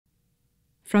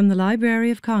From the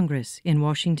Library of Congress in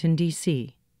Washington,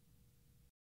 D.C.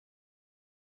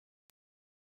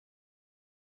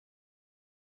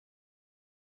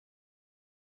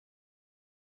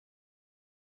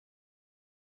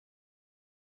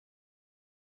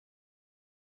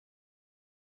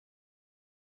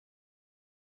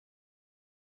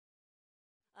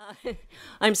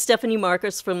 I'm Stephanie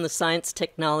Marcus from the Science,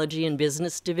 Technology, and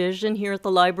Business Division here at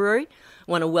the library.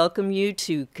 I want to welcome you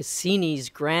to Cassini's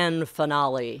grand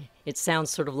finale. It sounds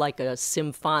sort of like a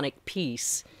symphonic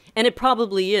piece, and it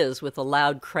probably is, with a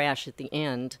loud crash at the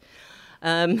end.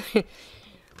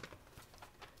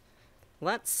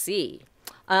 Let's see.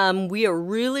 We are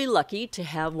really lucky to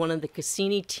have one of the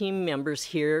Cassini team members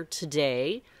here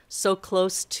today, so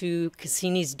close to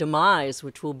Cassini's demise,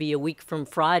 which will be a week from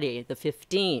Friday, the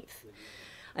 15th.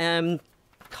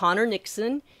 Conor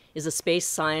Nixon is a space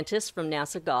scientist from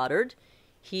NASA Goddard.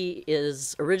 He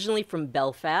is originally from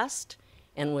Belfast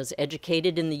and was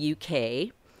educated in the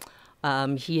UK.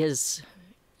 He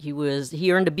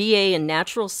earned a BA in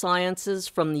Natural Sciences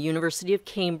from the University of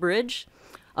Cambridge,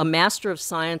 a Master of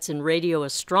Science in Radio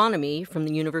Astronomy from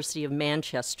the University of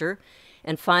Manchester,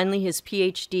 and finally his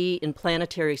PhD in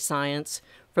Planetary Science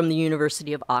from the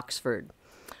University of Oxford.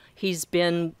 He's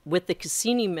been with the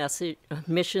Cassini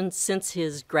mission since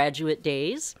his graduate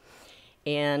days,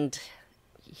 and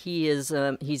he's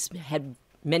had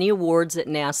many awards at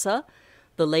NASA.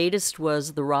 The latest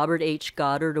was the Robert H.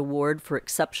 Goddard Award for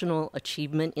Exceptional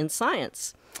Achievement in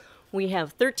Science. We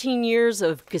have 13 years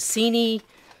of Cassini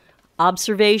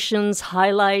observations,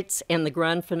 highlights, and the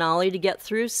grand finale to get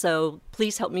through, so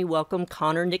please help me welcome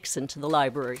Conor Nixon to the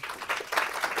library.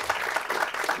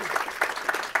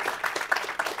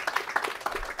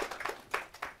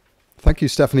 Thank you,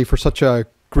 Stephanie, for such a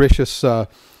gracious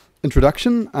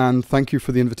introduction, and thank you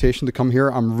for the invitation to come here.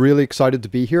 I'm really excited to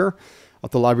be here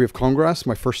at the Library of Congress,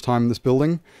 my first time in this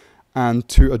building, and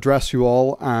to address you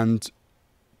all and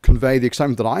convey the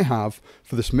excitement that I have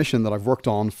for this mission that I've worked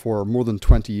on for more than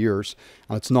 20 years.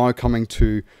 And it's now coming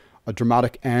to a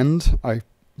dramatic end. I'm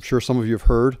sure some of you have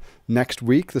heard next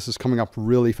week. This is coming up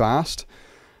really fast.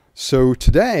 So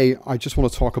today, I just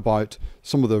want to talk about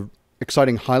some of the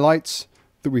exciting highlights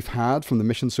that we've had from the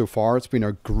mission so far. It's been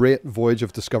a great voyage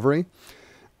of discovery.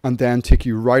 And then take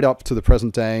you right up to the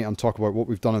present day and talk about what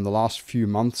we've done in the last few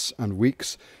months and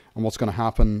weeks and what's going to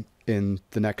happen in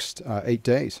the next 8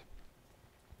 days.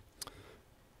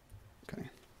 Okay.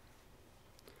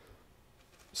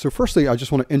 So firstly, I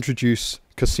just want to introduce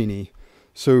Cassini.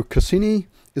 So Cassini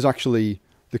is actually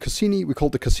we call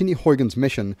it the Cassini-Huygens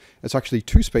mission. It's actually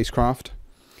 2 spacecraft,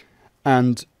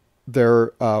 and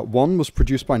one was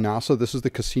produced by NASA. This is the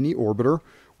Cassini orbiter,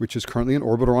 which is currently in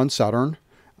orbit around Saturn.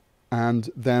 And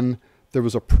then there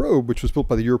was a probe which was built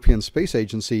by the European Space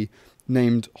Agency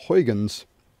named Huygens.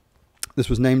 This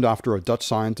was named after a Dutch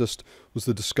scientist, was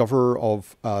the discoverer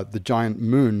of the giant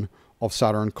moon of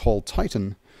Saturn called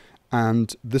Titan.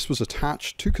 And this was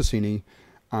attached to Cassini,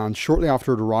 and shortly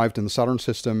after it arrived in the Saturn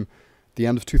system, the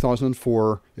end of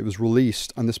 2004, it was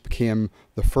released, and this became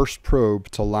the first probe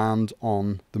to land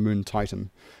on the moon Titan.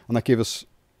 And that gave us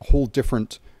a whole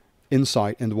different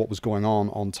insight into what was going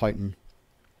on Titan.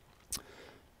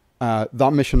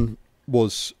 That mission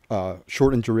was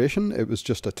short in duration. It was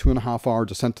just a 2.5-hour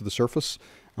descent to the surface,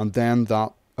 and then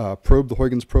that probe, the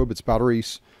Huygens probe, its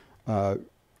batteries were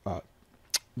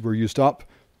used up.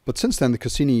 But since then, the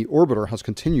Cassini orbiter has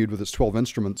continued with its 12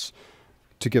 instruments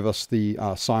to give us the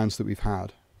science that we've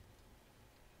had.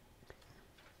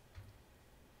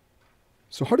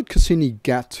 So how did Cassini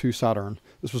get to Saturn?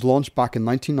 This was launched back in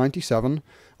 1997,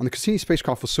 and the Cassini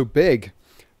spacecraft was so big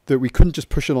that we couldn't just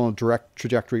push it on a direct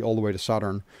trajectory all the way to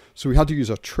Saturn. So we had to use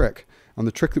a trick, and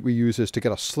the trick that we use is to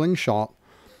get a slingshot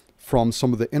from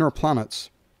some of the inner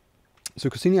planets. So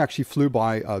Cassini actually flew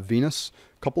by Venus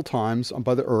a couple times and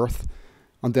by the Earth,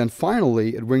 and then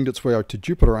finally it winged its way out to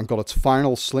Jupiter and got its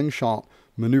final slingshot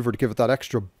maneuver to give it that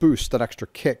extra boost, that extra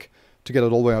kick to get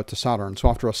it all the way out to Saturn. So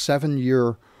after a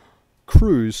 7-year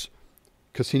cruise,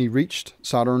 Cassini reached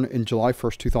Saturn in July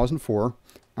 1st, 2004,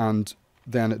 and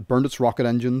then it burned its rocket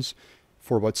engines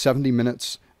for about 70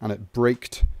 minutes, and it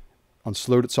braked and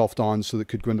slowed itself down so that it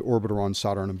could go into orbit around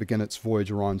Saturn and begin its voyage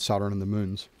around Saturn and the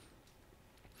moons.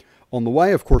 On the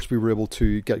way, of course, we were able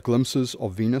to get glimpses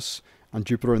of Venus and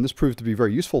Jupiter, and this proved to be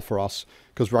very useful for us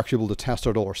because we're actually able to test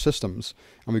out all our systems,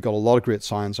 and we got a lot of great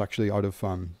science actually out of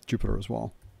Jupiter as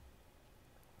well.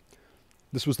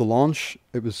 This was the launch.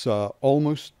 It was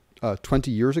almost 20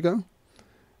 years ago,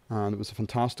 and it was a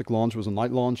fantastic launch. It was a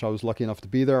night launch. I was lucky enough to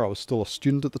be there. I was still a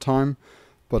student at the time,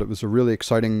 but it was a really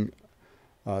exciting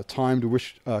time to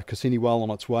wish Cassini well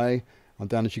on its way. And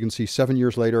then, as you can see, 7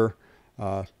 years later,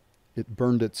 it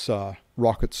burned its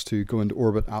rockets to go into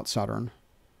orbit at Saturn.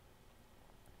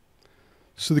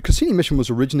 So the Cassini mission was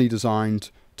originally designed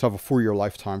to have a 4-year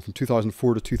lifetime from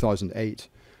 2004 to 2008.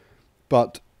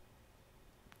 But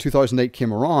 2008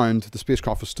 came around, the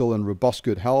spacecraft was still in robust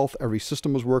good health, every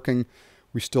system was working,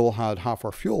 we still had half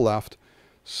our fuel left.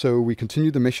 So we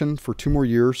continued the mission for 2 more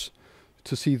years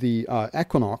to see the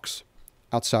equinox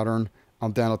at Saturn.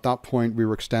 And then at that point, we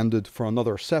were extended for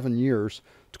another 7 years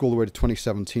to go all the way to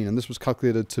 2017. And this was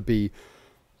calculated to be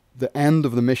the end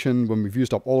of the mission when we've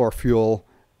used up all our fuel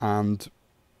and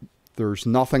there's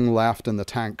nothing left in the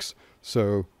tanks.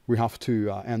 So we have to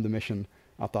end the mission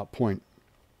at that point.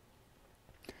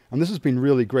 And this has been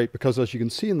really great because, as you can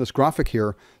see in this graphic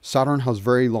here, Saturn has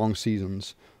very long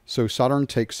seasons. So Saturn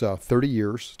takes 30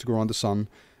 years to go around the sun,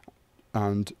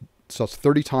 and so that's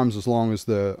 30 times as long as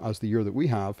the year that we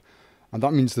have. And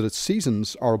that means that its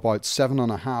seasons are about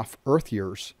 7.5 Earth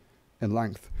years in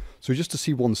length. So just to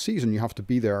see one season, you have to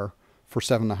be there for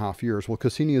 7.5 years. Well,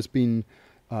 Cassini has been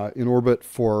in orbit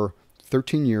for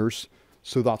 13 years,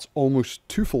 so that's almost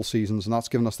 2 full seasons, and that's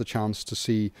given us the chance to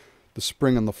see the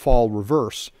spring and the fall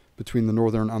reverse between the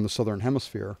northern and the southern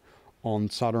hemisphere on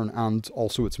Saturn and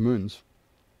also its moons.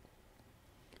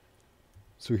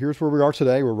 So here's where we are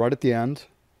today. We're right at the end,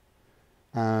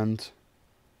 and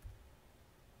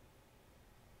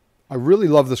I really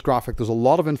love this graphic. There's a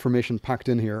lot of information packed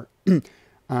in here,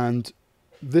 and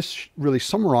this really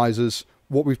summarizes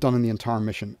what we've done in the entire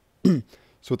mission.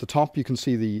 So at the top, you can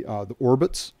see the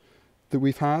orbits that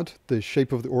we've had, the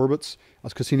shape of the orbits,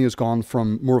 as Cassini has gone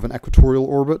from more of an equatorial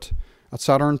orbit at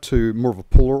Saturn to more of a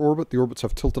polar orbit. The orbits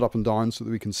have tilted up and down so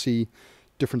that we can see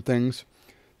different things.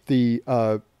 The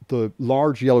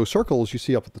large yellow circles you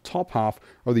see up at the top half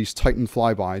are these Titan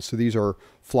flybys. So these are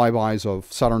flybys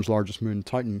of Saturn's largest moon,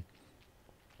 Titan.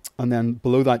 And then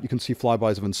below that, you can see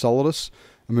flybys of Enceladus,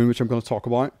 a moon which I'm going to talk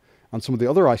about, and some of the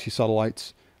other icy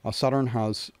satellites. Saturn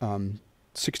has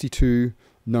 62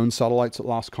 known satellites at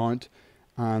last count,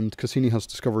 and Cassini has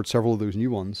discovered several of those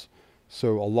new ones.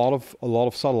 So a lot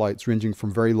of satellites ranging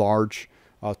from very large,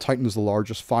 Titan is the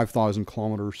largest, 5,000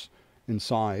 kilometers in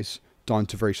size, down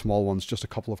to very small ones, just a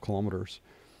couple of kilometers.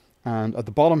 And at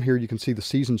the bottom here, you can see the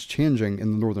seasons changing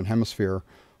in the northern hemisphere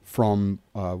from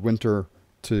winter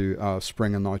to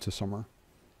spring and now to summer.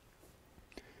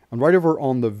 And right over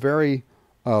on the very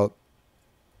right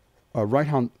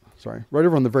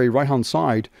over on the very right-hand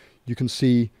side, you can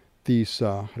see these,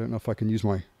 I don't know if I can use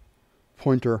my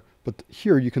pointer, but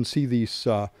here you can see these,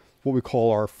 what we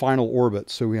call our final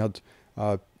orbits. So we had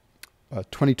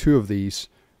 22 of these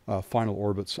final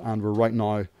orbits, and we're right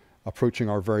now approaching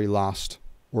our very last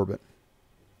orbit.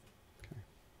 Okay.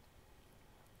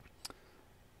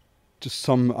 Just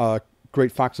some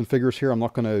great facts and figures here. I'm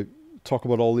not going to talk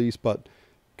about all these, but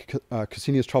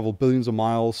Cassini has traveled billions of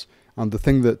miles, and the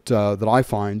thing that I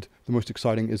find the most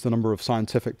exciting is the number of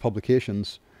scientific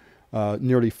publications.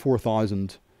 Nearly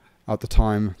 4,000 at the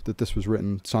time that this was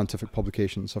written, scientific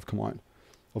publications have come out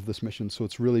of this mission. So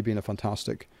it's really been a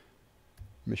fantastic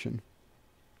mission.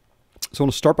 So I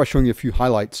want to start by showing you a few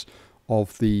highlights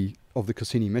of the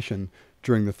Cassini mission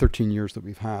during the 13 years that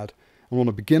we've had. I want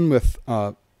to begin with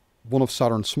one of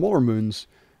Saturn's smaller moons,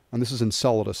 and this is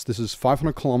Enceladus. This is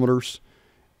 500 kilometers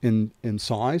in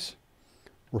size,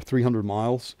 or 300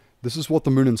 miles. This is what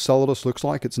the moon Enceladus looks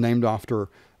like. It's named after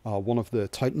one of the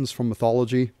Titans from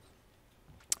mythology,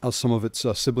 as some of its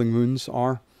sibling moons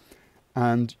are.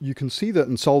 And you can see that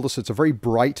Enceladus, it's a very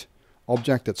bright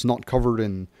object that's not covered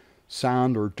in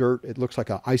sand or dirt. It looks like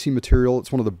an icy material.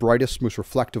 It's one of the brightest, most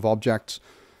reflective objects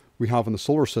we have in the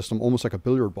solar system, almost like a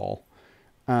billiard ball.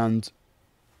 And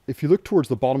if you look towards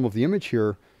the bottom of the image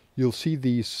here, you'll see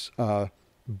these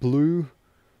blue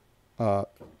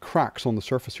cracks on the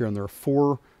surface here, and there are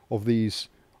 4 of these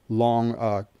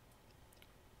long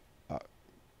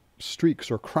streaks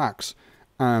or cracks.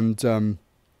 And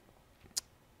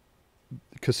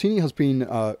Cassini has been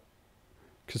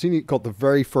Cassini got the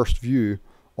very first view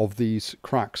of these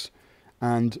cracks,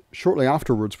 and shortly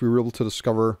afterwards we were able to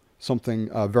discover something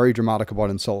very dramatic about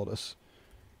Enceladus.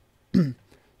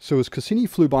 So as Cassini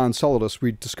flew by Enceladus,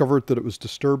 we discovered that it was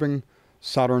disturbing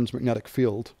Saturn's magnetic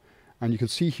field, and you can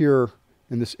see here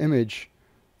in this image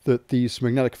that these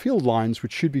magnetic field lines,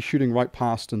 which should be shooting right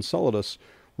past Enceladus,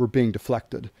 were being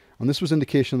deflected. And this was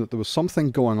indication that there was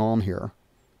something going on here.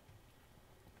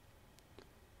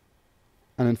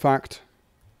 And in fact,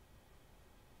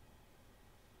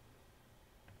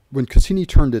 when Cassini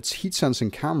turned its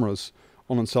heat-sensing cameras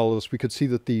on Enceladus, we could see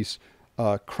that these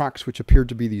cracks, which appeared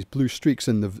to be these blue streaks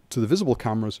to the visible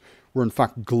cameras, were in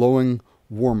fact glowing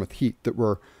warm with heat that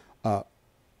were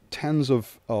tens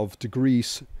of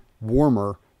degrees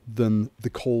warmer than the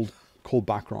cold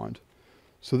background.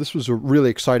 So this was a really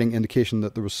exciting indication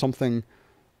that there was something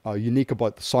unique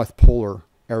about the south polar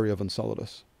area of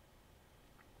Enceladus.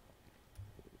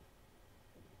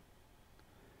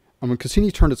 And when Cassini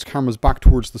turned its cameras back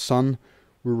towards the sun,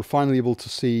 we were finally able to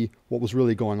see what was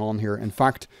really going on here. In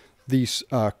fact, these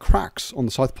cracks on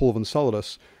the south pole of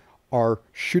Enceladus are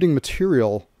shooting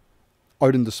material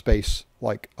out into space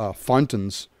like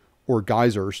fountains or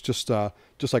geysers, just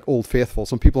like Old Faithful.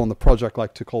 Some people on the project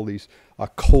like to call these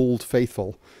cold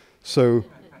faithful. So,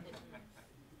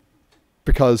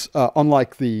 because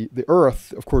unlike the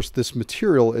Earth, of course, this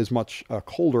material is much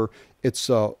colder.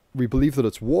 We believe that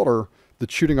it's water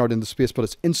that's shooting out into space, but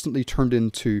it's instantly turned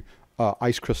into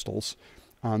ice crystals.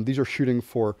 And these are shooting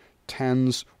for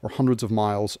tens or hundreds of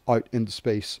miles out into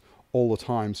space all the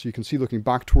time. So you can see, looking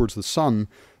back towards the sun,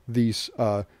 these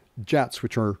jets,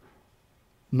 which are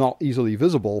not easily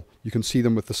visible, you can see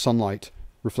them with the sunlight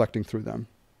reflecting through them.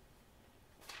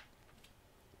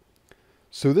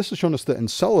 So this has shown us that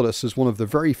Enceladus is one of the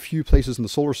very few places in the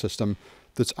solar system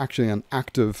that's actually an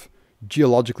active,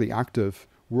 geologically active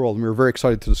world. And we were very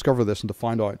excited to discover this and to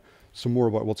find out some more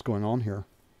about what's going on here.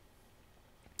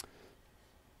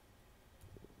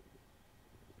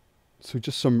 So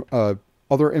just some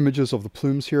other images of the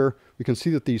plumes here. We can see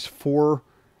that these four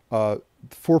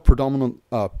predominant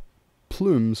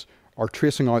plumes are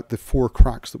tracing out the four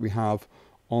cracks that we have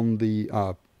on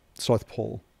the South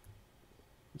Pole.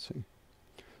 Let's see.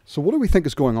 So what do we think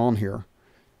is going on here?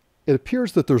 It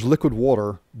appears that there's liquid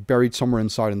water buried somewhere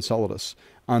inside Enceladus,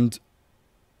 and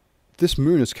this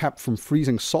moon is kept from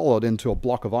freezing solid into a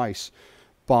block of ice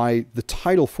by the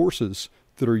tidal forces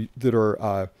that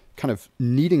are kind of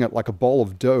kneading it like a ball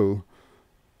of dough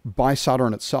by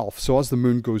Saturn itself. So as the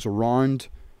moon goes around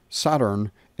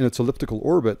Saturn in its elliptical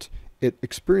orbit, it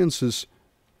experiences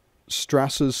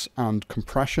stresses and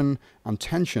compression and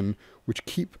tension which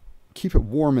keep it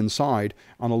warm inside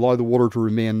and allow the water to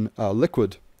remain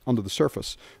liquid under the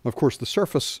surface. And of course, the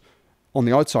surface on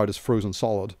the outside is frozen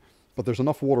solid, but there's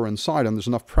enough water inside and there's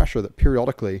enough pressure that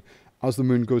periodically, as the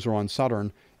moon goes around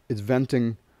Saturn, it's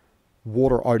venting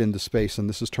water out into space, and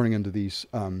this is turning into these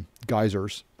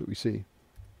geysers that we see.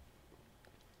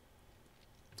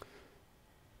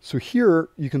 So here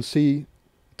you can see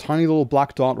a tiny little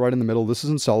black dot right in the middle. This is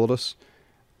Enceladus,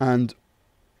 and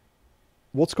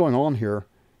what's going on here?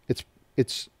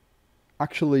 It's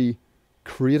actually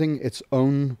creating its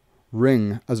own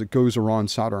ring as it goes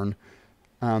around Saturn,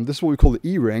 and this is what we call the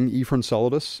E ring, E for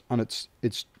Enceladus, and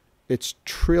it's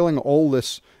trailing all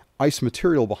this ice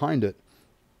material behind it.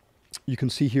 You can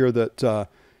see here that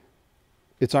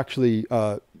it's actually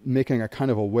making a kind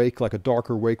of a wake, like a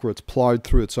darker wake, where it's plowed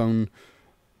through its own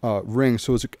ring.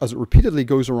 So as it repeatedly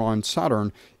goes around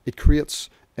Saturn, it creates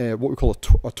what we call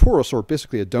a torus, or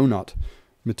basically a donut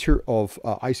of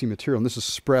icy material. And this is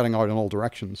spreading out in all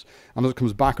directions. And as it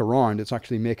comes back around, it's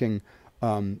actually making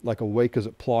like a wake as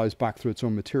it plows back through its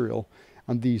own material.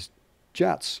 And these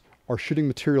jets are shooting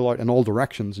material out in all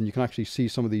directions. And you can actually see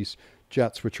some of these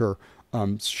jets which are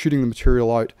shooting the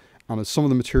material out, and as some of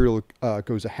the material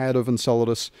goes ahead of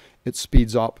Enceladus, it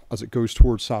speeds up as it goes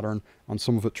towards Saturn, and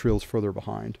some of it trails further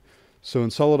behind. So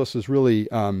Enceladus is really,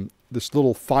 this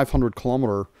little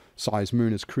 500-kilometer size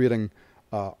moon is creating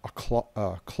a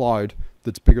cloud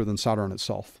that's bigger than Saturn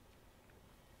itself.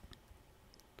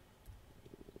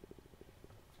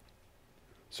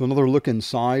 So another look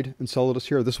inside Enceladus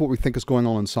here. This is what we think is going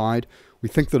on inside. We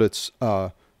think that it's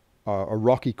a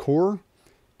rocky core,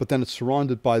 but then it's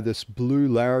surrounded by this blue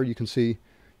layer you can see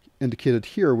indicated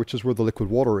here, which is where the liquid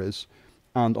water is.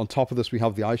 And on top of this, we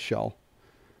have the ice shell.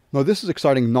 Now, this is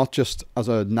exciting not just as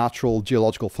a natural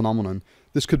geological phenomenon.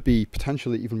 This could be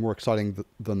potentially even more exciting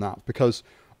than that, because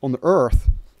on the Earth,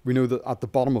 we know that at the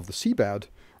bottom of the seabed,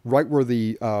 right where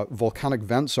the volcanic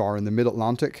vents are in the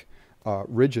mid-Atlantic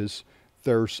ridges,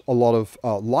 there's a lot of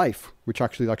life which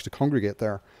actually likes to congregate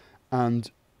there.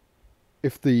 And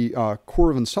if the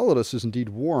core of Enceladus is indeed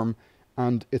warm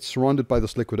and it's surrounded by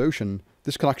this liquid ocean,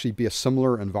 this could actually be a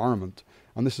similar environment.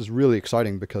 And this is really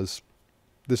exciting because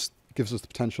this gives us the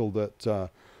potential that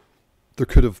there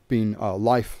could have been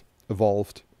life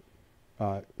evolved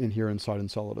in here inside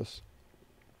Enceladus.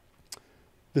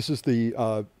 This is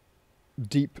the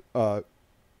deep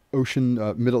ocean,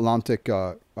 mid-Atlantic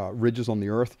ridges on the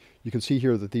Earth. You can see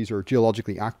here that these are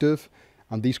geologically active,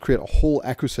 and these create a whole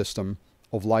ecosystem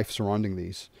of life surrounding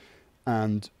these.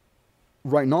 And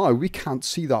right now, we can't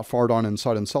see that far down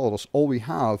inside Enceladus. All we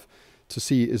have to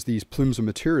see is these plumes of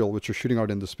material which are shooting out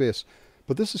into space.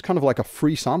 But this is kind of like a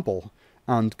free sample,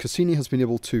 and Cassini has been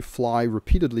able to fly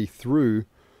repeatedly through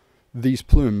these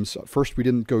plumes, at first we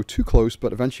didn't go too close,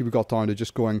 but eventually we got down to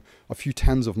just going a few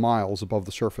tens of miles above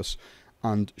the surface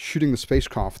and shooting the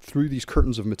spacecraft through these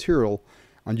curtains of material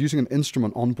and using an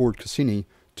instrument on board Cassini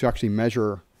to actually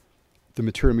measure the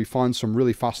material. And we found some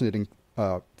really fascinating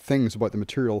things about the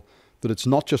material, that it's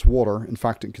not just water. In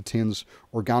fact, it contains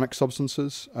organic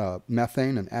substances,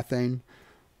 methane and ethane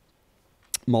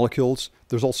molecules.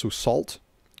 There's also salt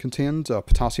contained,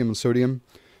 potassium and sodium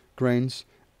grains,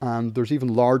 and there's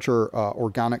even larger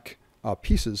organic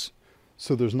pieces.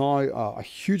 So there's now a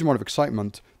huge amount of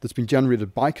excitement that's been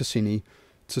generated by Cassini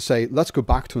to say, let's go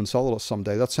back to Enceladus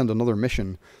someday. Let's send another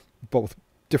mission, but with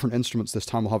different instruments. This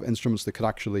time we'll have instruments that could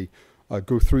actually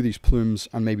go through these plumes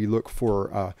and maybe look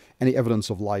for any evidence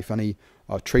of life, any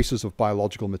traces of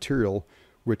biological material,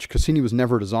 which Cassini was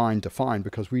never designed to find,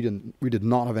 because we did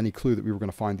not have any clue that we were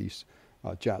going to find these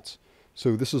jets.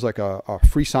 So this is like a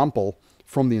free sample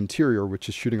from the interior, which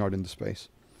is shooting out into space.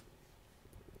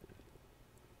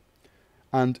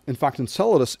 And in fact,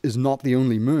 Enceladus is not the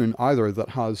only moon either that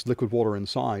has liquid water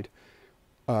inside.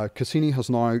 Cassini has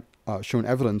now shown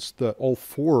evidence that all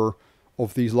 4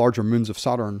 of these larger moons of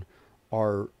Saturn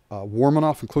are warm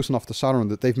enough and close enough to Saturn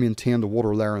that they've maintained a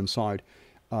water layer inside,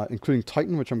 including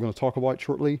Titan, which I'm going to talk about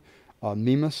shortly,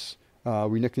 Mimas.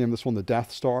 We nicknamed this one the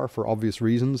Death Star for obvious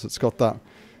reasons. It's got that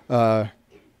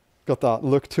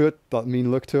look to it, that mean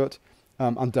look to it,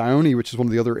 and Dione, which is one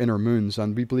of the other inner moons.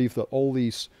 And we believe that all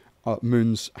these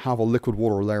moons have a liquid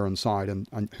water layer inside,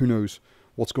 and who knows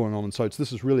what's going on inside. So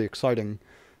this is really exciting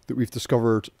that we've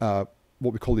discovered what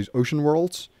we call these ocean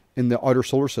worlds in the outer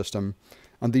solar system,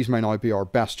 and these may now be our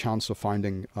best chance of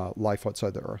finding life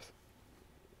outside the Earth.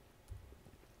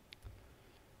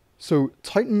 So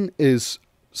Titan is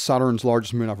Saturn's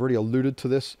largest moon. I've already alluded to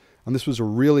this, and this was a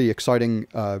really exciting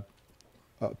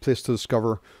place to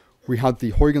discover. We had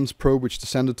the Huygens probe, which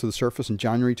descended to the surface in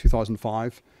January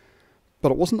 2005,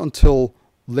 but it wasn't until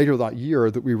later that year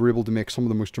that we were able to make some of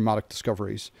the most dramatic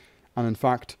discoveries. And in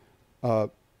fact,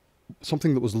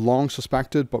 something that was long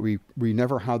suspected, but we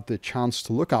never had the chance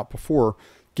to look at before,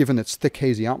 given its thick,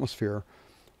 hazy atmosphere,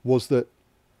 was that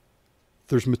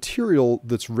there's material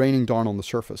that's raining down on the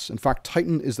surface. In fact,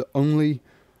 Titan is the only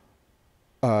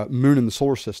moon in the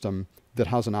solar system that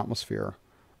has an atmosphere,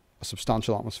 a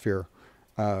substantial atmosphere.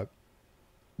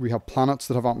 We have planets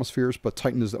that have atmospheres, but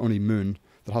Titan is the only moon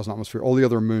that has an atmosphere. All the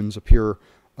other moons appear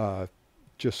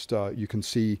you can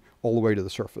see all the way to the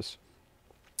surface.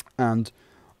 And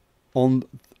on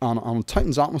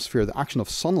Titan's atmosphere, the action of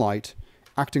sunlight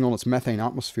acting on its methane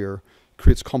atmosphere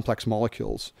creates complex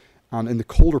molecules. And in the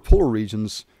colder polar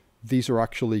regions, these are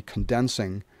actually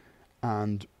condensing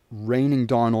and raining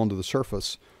down onto the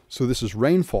surface. So this is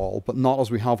rainfall, but not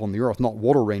as we have on the Earth, not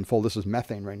water rainfall, this is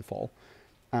methane rainfall.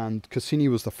 And Cassini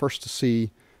was the first to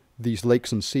see these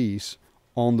lakes and seas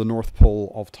on the North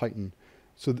Pole of Titan.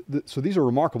 So these are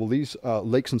remarkable. These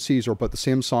lakes and seas are about the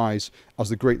same size as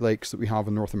the Great Lakes that we have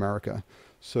in North America.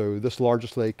 So this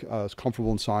largest lake is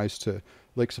comparable in size to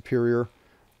Lake Superior,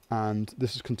 and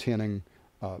this is containing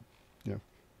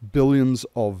billions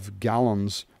of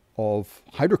gallons of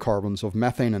hydrocarbons, of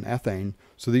methane and ethane.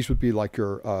 So these would be like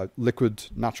your liquid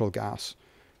natural gas,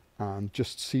 and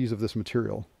just seas of this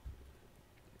material.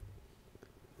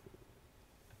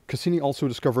 Cassini also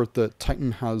discovered that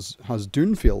Titan has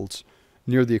dune fields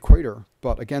near the equator,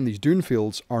 but again, these dune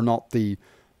fields are not the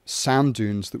sand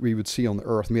dunes that we would see on the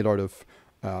Earth made out of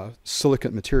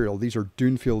silicate material. These are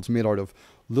dune fields made out of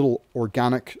little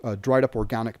organic, dried up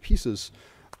organic pieces,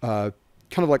 kind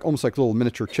of like almost like little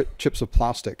miniature chips of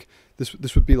plastic.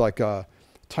 This would be like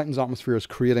Titan's atmosphere is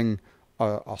creating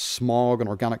a smog, an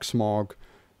organic smog,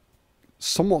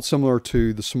 somewhat similar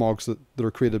to the smogs that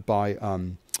are created by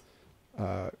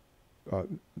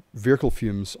vehicle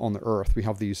fumes on the Earth. We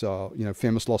have these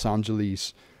famous Los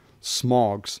Angeles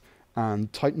smogs,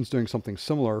 and Titan's doing something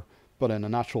similar, but in a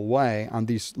natural way. And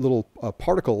these little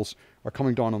particles are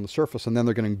coming down on the surface, and then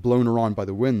they're getting blown around by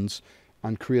the winds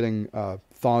and creating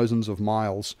thousands of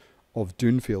miles of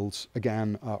dune fields.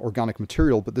 Again, organic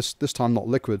material, but this time not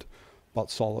liquid, but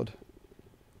solid.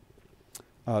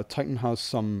 Titan has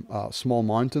some small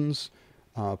mountains.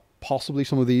 Possibly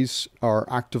some of these are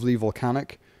actively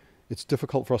volcanic. It's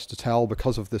difficult for us to tell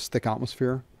because of this thick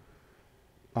atmosphere.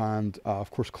 And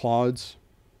of course clouds.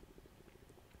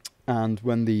 And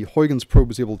when the Huygens probe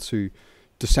was able to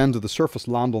descend to the surface,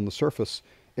 land on the surface,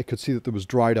 it could see that there was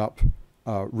dried up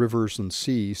rivers and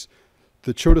seas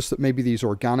that showed us that maybe these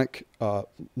organic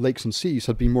lakes and seas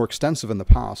had been more extensive in the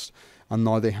past, and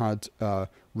now they had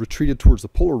retreated towards the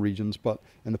polar regions, but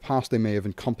in the past they may have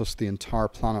encompassed the entire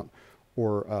planet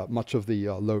or much of the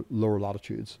lower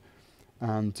latitudes.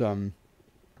 And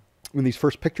when these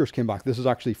first pictures came back, this is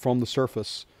actually from the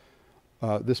surface.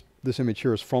 This image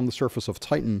here is from the surface of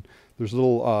Titan. There's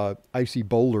little icy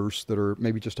boulders that are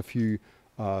maybe just a few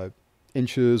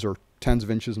inches or tens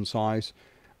of inches in size.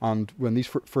 And when these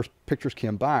first pictures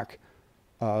came back,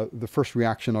 the first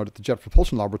reaction out at the Jet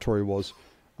Propulsion Laboratory was,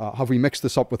 have we mixed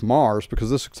this up with Mars? Because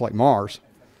this looks like Mars.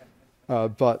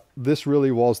 But this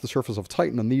really was the surface of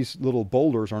Titan, and these little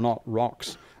boulders are not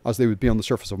rocks as they would be on the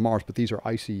surface of Mars, but these are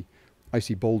icy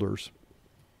boulders.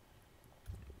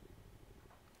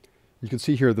 You can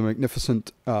see here the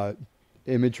magnificent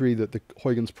imagery that the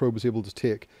Huygens probe was able to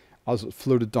take as it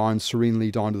floated down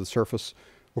serenely down to the surface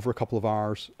over a couple of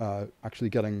hours, actually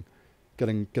getting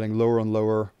lower and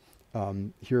lower.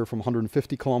 Here from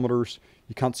 150 kilometers,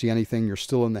 you can't see anything, you're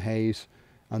still in the haze.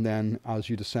 And then as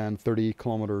you descend 30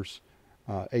 kilometers,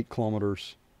 8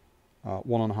 kilometers,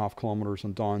 1.5 kilometers,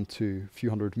 and down to a few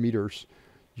hundred meters,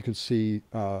 you can see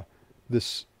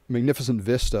this magnificent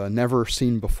vista never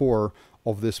seen before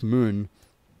of this moon.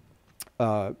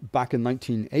 Back in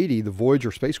 1980, the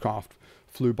Voyager spacecraft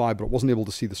flew by, but it wasn't able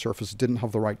to see the surface. It didn't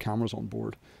have the right cameras on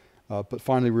board. But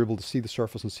finally, we were able to see the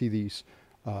surface and see these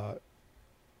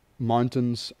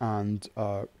mountains and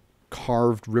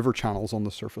carved river channels on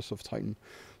the surface of Titan.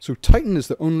 So Titan is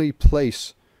the only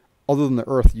place other than the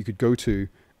Earth you could go to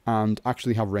and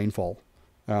actually have rainfall.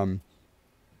 Like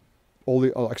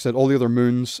I said, all the other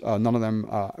moons, none of them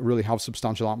really have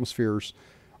substantial atmospheres.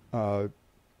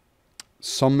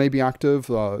 Some may be active.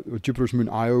 Jupiter's moon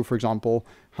Io, for example,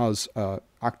 has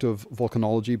active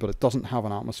volcanology, but it doesn't have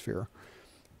an atmosphere.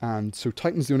 And so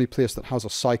Titan's the only place that has a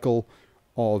cycle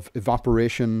of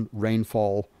evaporation,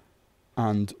 rainfall,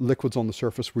 and liquids on the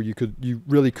surface where you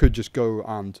really could just go,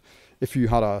 and if you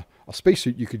had a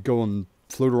spacesuit, you could go and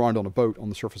float around on a boat on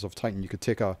the surface of Titan. You could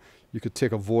take a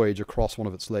voyage across one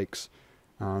of its lakes,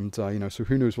 and so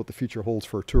who knows what the future holds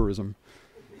for tourism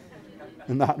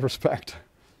in that respect.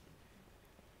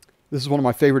 This is one of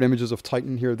my favorite images of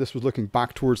Titan here. This was looking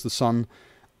back towards the sun,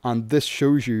 and this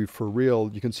shows you for real.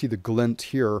 You can see the glint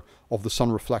here of the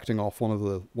sun reflecting off one of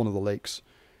the lakes,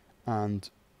 and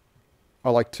I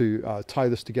like to tie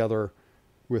this together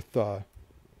with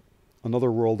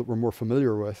another world that we're more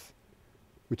familiar with,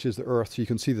 which is the Earth. So you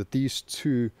can see that these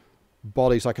two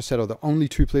bodies, like I said, are the only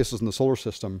two places in the solar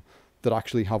system that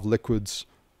actually have liquids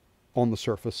on the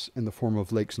surface in the form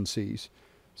of lakes and seas.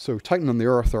 So Titan and the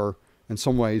Earth are in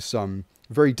some ways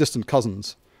very distant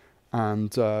cousins.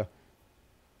 And the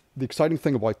exciting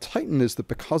thing about Titan is that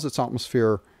because its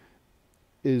atmosphere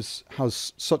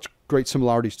has such great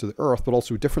similarities to the Earth, but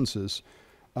also differences.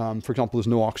 For example, there's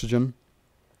no oxygen.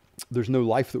 There's no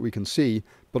life that we can see,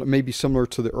 but it may be similar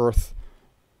to the Earth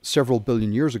several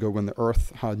billion years ago when the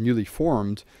Earth had newly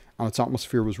formed and its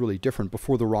atmosphere was really different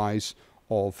before the rise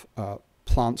of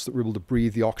plants that were able to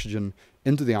breathe the oxygen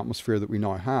into the atmosphere that we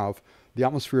now have. The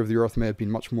atmosphere of the Earth may have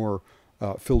been much more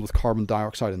filled with carbon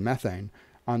dioxide and methane.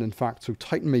 And in fact, so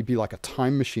Titan may be like a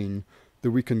time machine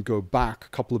that we can go back a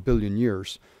couple of billion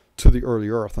years to the early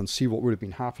Earth and see what would have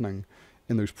been happening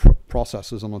in those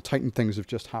processes. And on Titan, things have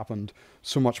just happened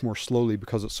so much more slowly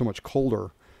because it's so much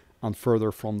colder and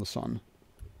further from the sun.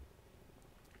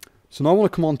 So now I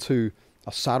want to come on to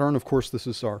Saturn. Of course, this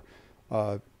is our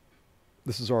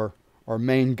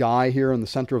main guy here in the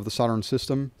center of the Saturn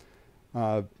system.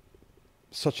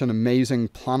 Such an amazing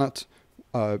planet.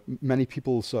 Many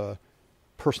people's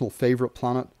personal favorite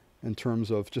planet in terms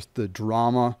of just the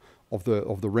drama of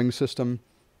the ring system.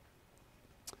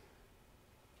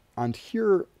 And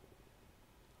here,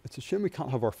 it's a shame we can't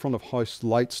have our front of house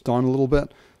lights down a little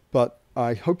bit, but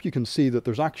I hope you can see that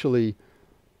there's actually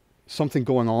something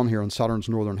going on here in Saturn's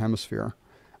northern hemisphere.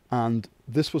 And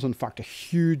this was in fact a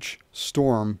huge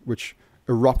storm which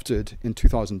erupted in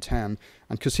 2010,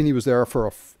 and Cassini was there for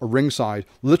a ringside,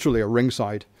 literally a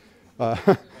ringside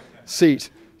seat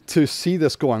to see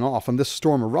this going off. And this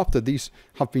storm erupted. These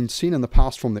have been seen in the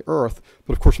past from the Earth,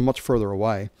 but of course much further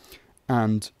away.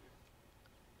 And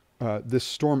this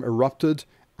storm erupted,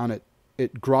 and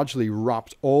it gradually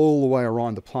wrapped all the way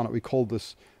around the planet. We called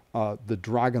this the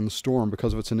Dragon Storm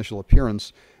because of its initial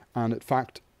appearance. And in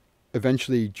fact,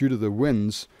 eventually, due to the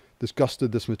winds, this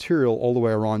gusted this material all the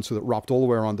way around, so that it wrapped all the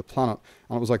way around the planet.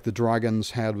 And it was like the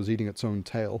dragon's head was eating its own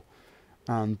tail.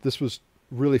 And this was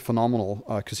really phenomenal.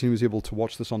 Cassini was able to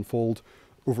watch this unfold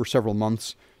over several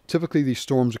months. Typically, these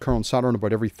storms occur on Saturn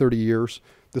about every 30 years.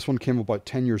 This one came about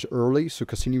 10 years early, so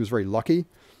Cassini was very lucky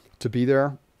to be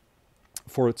there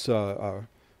for its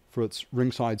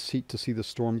ringside seat to see the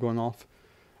storm going off.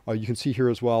 You can see here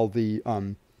as well the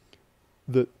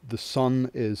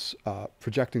sun is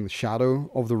projecting the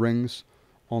shadow of the rings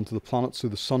onto the planet, so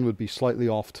the sun would be slightly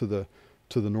off to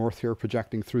to the north here,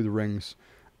 projecting through the rings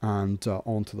and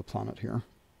onto the planet here.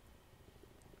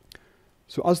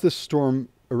 So as this storm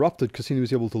erupted, Cassini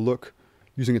was able to look,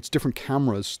 using its different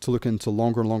cameras, to look into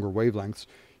longer and longer wavelengths.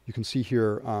 You can see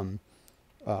here,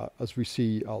 as we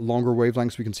see longer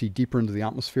wavelengths, we can see deeper into the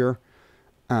atmosphere.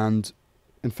 And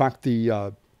in fact,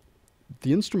 the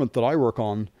instrument that I work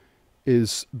on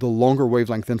is the longer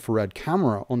wavelength infrared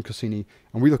camera on Cassini,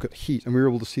 and we look at heat, and we were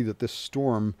able to see that this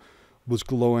storm was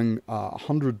glowing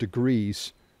 100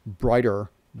 degrees brighter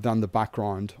than the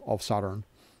background of Saturn.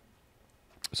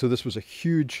 So this was a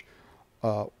huge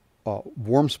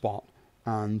warm spot,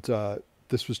 and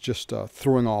this was just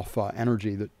throwing off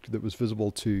energy that was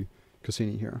visible to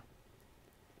Cassini here.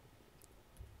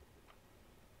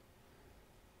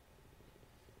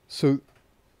 So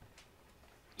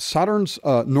Saturn's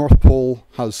North Pole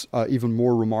has even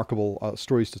more remarkable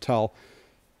stories to tell.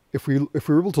 If we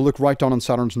were able to look right down on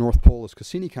Saturn's North Pole as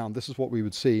Cassini can, this is what we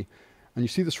would see. And you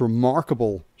see this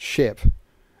remarkable shape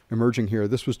emerging here.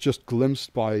 This was just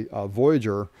glimpsed by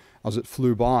Voyager as it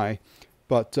flew by,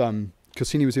 but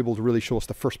Cassini was able to really show us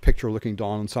the first picture looking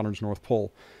down on Saturn's North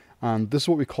Pole. And this is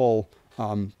what we call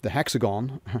the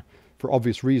hexagon, for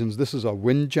obvious reasons. This is a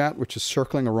wind jet which is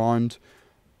circling around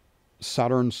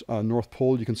Saturn's North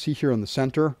Pole. You can see here in the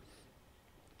center.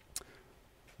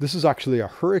 This is actually a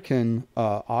hurricane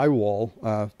eye wall.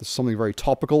 This is something very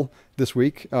topical this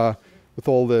week with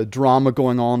all the drama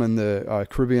going on in the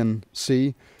Caribbean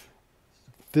Sea.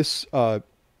 This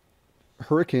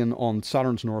hurricane on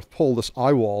Saturn's North Pole, this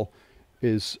eye wall,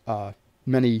 is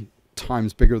many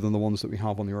times bigger than the ones that we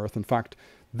have on the Earth. In fact,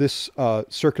 this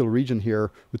circular region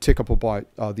here would take up about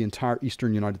the entire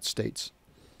eastern United States.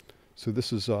 So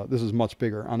this is much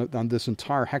bigger, and this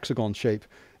entire hexagon shape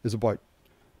is about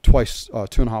twice,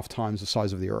 2.5 times the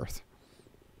size of the Earth.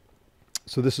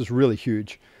 So this is really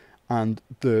huge, and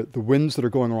the winds that are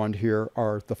going around here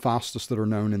are the fastest that are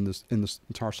known in this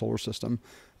entire solar system,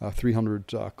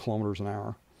 300 kilometers an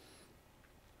hour.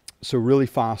 So really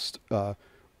fast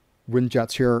wind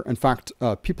jets here. In fact,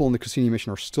 people in the Cassini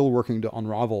mission are still working to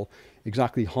unravel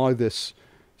exactly how this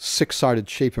six-sided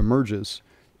shape emerges,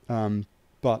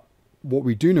 but what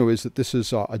we do know is that this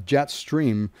is a jet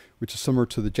stream, which is similar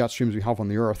to the jet streams we have on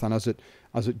the Earth. And as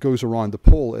it goes around the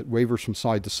pole, it wavers from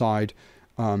side to side,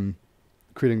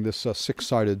 creating this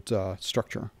six-sided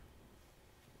structure.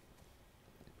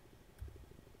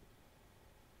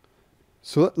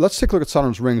 So let's take a look at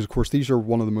Saturn's rings. Of course, these are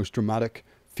one of the most dramatic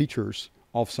features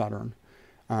of Saturn.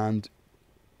 And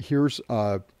here's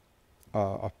a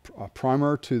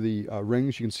primer to the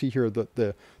rings. You can see here that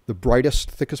the brightest,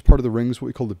 thickest part of the ring is what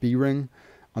we call the B ring,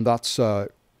 and that's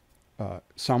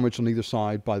sandwiched on either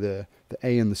side by the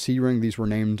A and the C ring. These were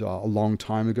named a long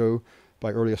time ago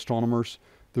by early astronomers.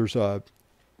 There's a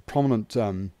prominent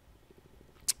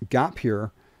gap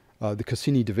here, the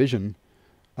Cassini division,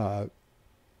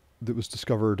 that was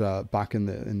discovered back in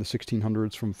the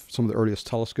 1600s from some of the earliest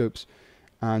telescopes.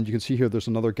 And you can see here there's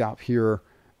another gap here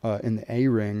in the A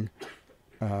ring,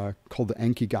 called the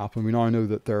Encke gap, and we now know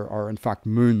that there are in fact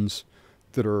moons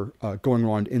that are going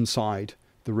around inside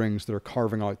the rings that are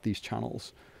carving out these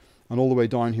channels. And all the way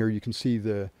down here you can see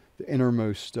the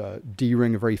innermost D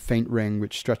ring, a very faint ring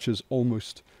which stretches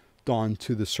almost down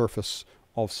to the surface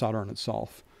of Saturn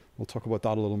itself. We'll talk about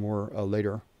that a little more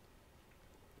later.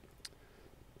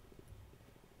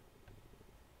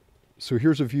 So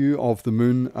here's a view of the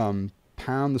moon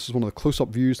Pan. This is one of the close-up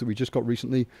views that we just got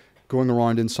recently, going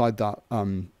around inside that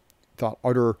that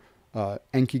outer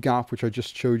Encke gap, which I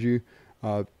just showed you.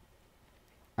 So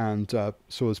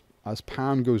as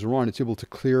Pan goes around, it's able to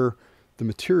clear the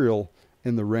material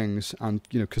in the rings. And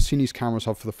Cassini's cameras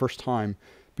have, for the first time,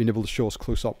 been able to show us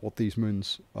close up what these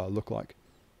moons look like.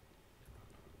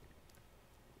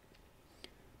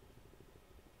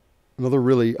 Another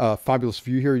really fabulous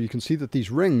view here. You can see that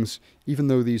these rings, even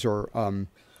though these are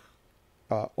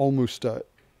almost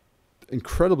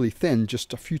incredibly thin,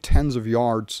 just a few tens of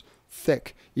yards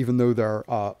thick, even though they're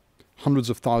hundreds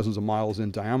of thousands of miles in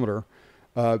diameter,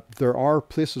 there are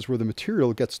places where the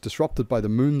material gets disrupted by the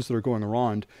moons that are going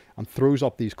around and throws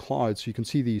up these clouds. So you can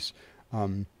see these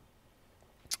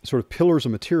sort of pillars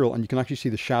of material, and you can actually see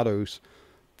the shadows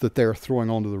that they're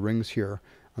throwing onto the rings here.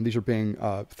 And these are being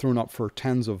thrown up for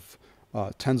tens of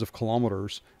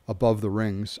kilometers above the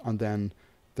rings, and then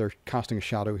they're casting a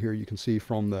shadow here. You can see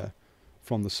from the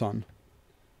sun.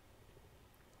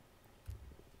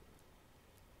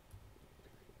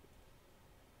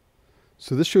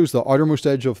 So this shows the outermost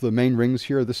edge of the main rings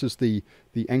here. This is the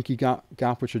Encke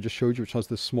gap, which I just showed you, which has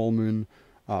this small moon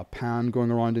Pan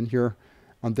going around in here.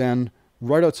 And then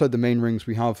right outside the main rings,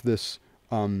 we have this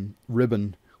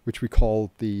ribbon, which we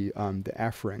call the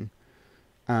F ring.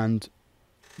 And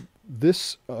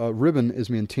this ribbon is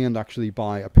maintained actually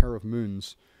by a pair of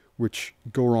moons which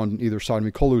go around on either side, and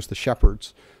we call those the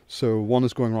shepherds. So one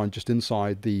is going around just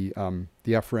inside the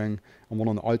F ring, and one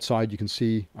on the outside. You can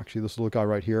see actually this little guy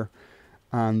right here.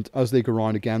 And as they go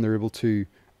around again, they're able to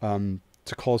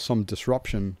cause some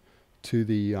disruption to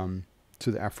the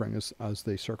F ring as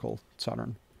they circle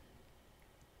Saturn.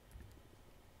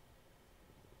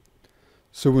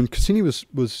 So when Cassini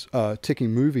was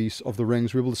taking movies of the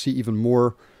rings, we were able to see even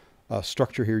more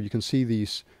structure here. You can see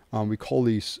these, we call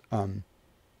these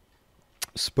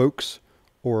spokes,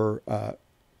 or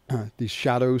these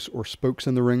shadows or spokes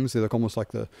in the rings. They look almost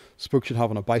like the spokes you'd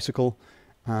have on a bicycle.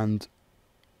 And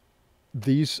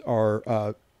these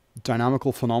are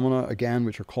dynamical phenomena, again,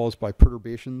 which are caused by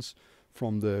perturbations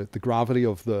from the gravity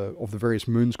of the various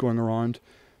moons going around.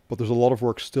 But there's a lot of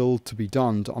work still to be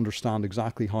done to understand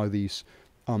exactly how these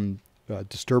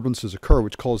disturbances occur,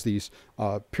 which cause these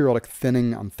periodic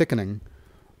thinning and thickening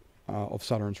of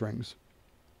Saturn's rings.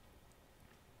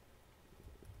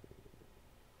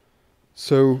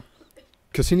 So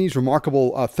Cassini's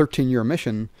remarkable 13-year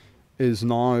mission is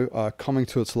now coming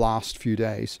to its last few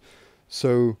days.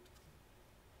 So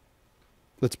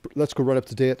let's go right up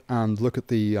to date and look at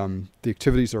the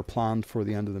activities that are planned for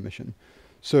the end of the mission.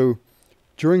 So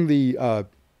during the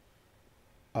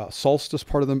solstice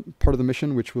part of the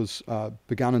mission, which was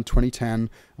began in 2010 and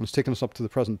has taken us up to the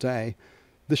present day,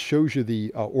 this shows you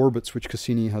the orbits which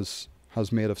Cassini has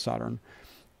made of Saturn.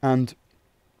 And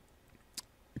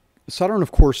Saturn,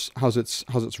 of course, has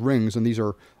its rings, and these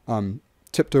are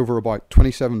tipped over about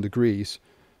 27 degrees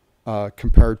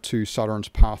compared to Saturn's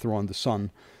path around the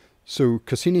Sun. So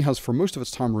Cassini has, for most of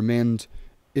its time, remained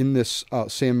in this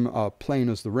same plane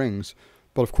as the rings.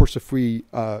 But of course, if we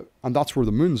and that's where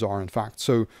the moons are, in fact.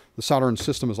 So the Saturn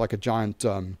system is like a giant,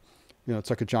 it's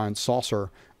like a giant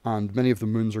saucer, and many of the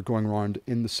moons are going around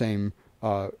in the same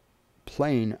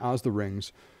plane as the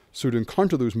rings. So to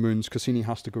encounter those moons, Cassini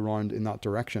has to go around in that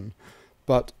direction.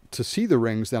 But to see the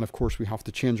rings, then of course we have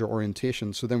to change our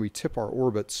orientation. So then we tip our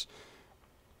orbits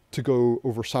to go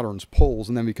over Saturn's poles,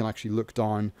 and then we can actually look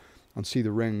down and see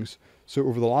the rings. So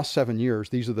over the last 7 years,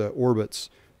 these are the orbits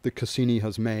that Cassini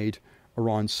has made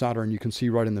around Saturn. You can see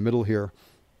right in the middle here,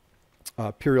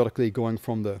 periodically going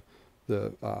from the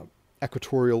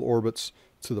equatorial orbits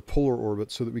to the polar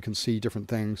orbits, so that we can see different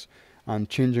things, and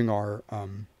changing our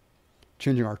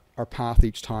path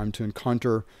each time to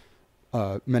encounter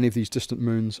many of these distant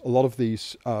moons. A lot of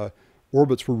these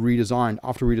orbits were redesigned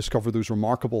after we discovered those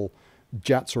remarkable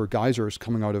jets or geysers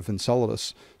coming out of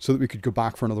Enceladus, so that we could go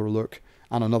back for another look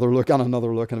and another look and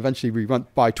another look, and eventually we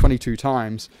went by 22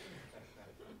 times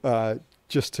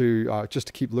just to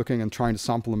keep looking and trying to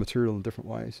sample the material in different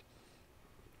ways.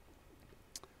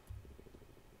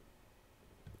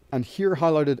 And here,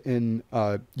 highlighted in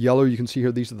yellow, you can see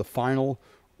here these are the final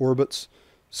orbits.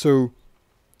 So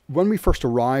when we first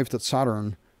arrived at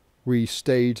Saturn, we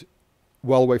stayed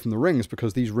well away from the rings,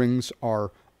 because these rings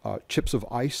are chips of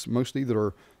ice mostly that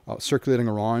are circulating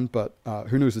around, but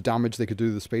who knows the damage they could do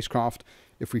to the spacecraft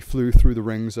if we flew through the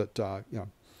rings at 10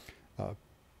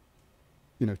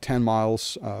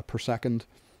 miles per second.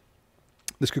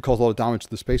 This could cause a lot of damage to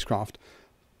the spacecraft.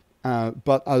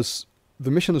 But as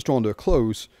the mission is drawn to a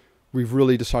close, we've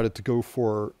really decided to go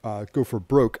for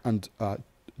broke and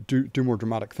do more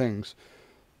dramatic things.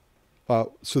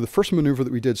 So the first maneuver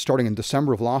that we did starting in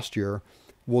December of last year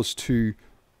was to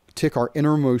take our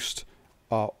innermost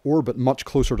orbit much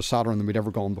closer to Saturn than we'd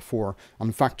ever gone before. And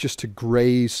in fact, just to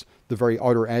graze the very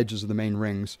outer edges of the main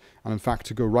rings. And in fact,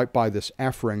 to go right by this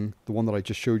F ring, the one that I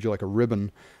just showed you like a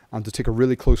ribbon, and to take a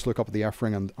really close look up at the F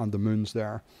ring and the moons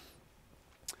there.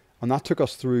 And that took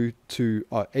us through to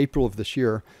April of this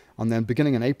year. And then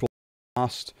beginning in April,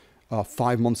 last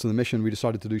 5 months of the mission, we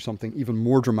decided to do something even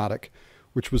more dramatic,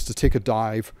 which was to take a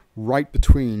dive right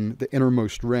between the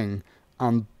innermost ring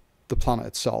and the planet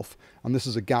itself. And this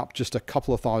is a gap just a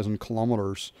couple of thousand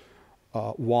kilometers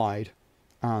wide.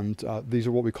 And these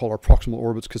are what we call our proximal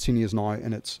orbits. Cassini is now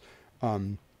in its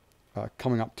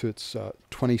coming up to its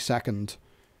 22nd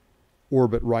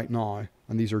orbit right now.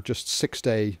 And these are just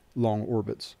 6-day long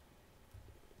orbits.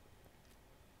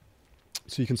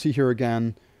 So you can see here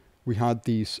again, we had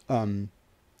these what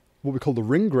we call the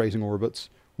ring grazing orbits,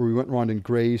 where we went around and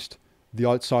grazed the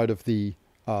outside of the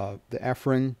F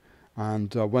ring,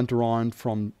 and went around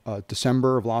from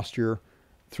December of last year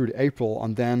through to April.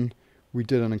 And then we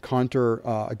did an encounter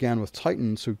again with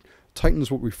Titan. So Titan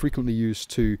is what we frequently use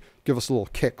to give us a little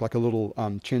kick, like a little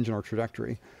change in our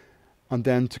trajectory. And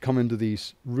then to come into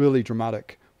these really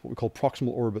dramatic, what we call proximal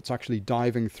orbits, actually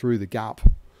diving through the gap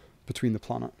between the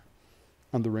planet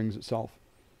and the rings itself.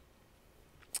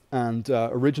 And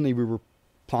originally we were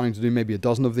planning to do maybe a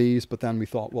dozen of these, but then we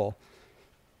thought, well,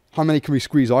 how many can we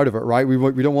squeeze out of it, right?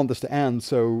 We don't want this to end,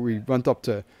 so we went up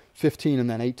to 15 and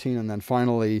then 18, and then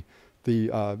finally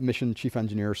the mission chief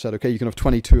engineer said, okay, you can have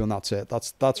 22 and that's it.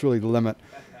 That's really the limit.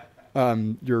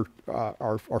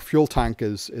 Our fuel tank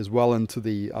is well into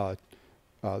the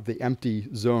empty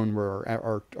zone where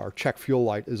our check fuel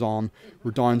light is on.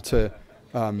 We're down to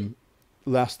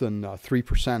less than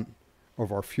 3%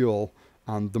 of our fuel,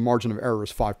 and the margin of error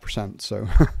is 5%. So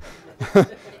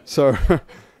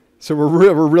so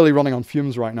we're really running on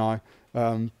fumes right now,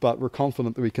 but we're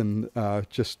confident that we can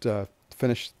just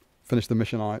finish the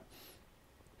mission out.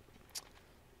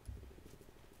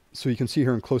 So you can see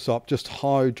here in close up just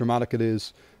how dramatic it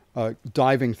is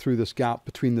diving through this gap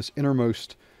between this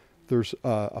innermost. There's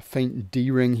a faint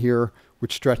D ring here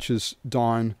which stretches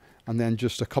down, and then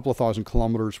just a couple of thousand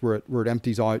kilometers where it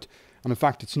empties out. And in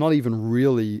fact, it's not even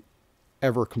really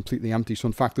ever completely empty. So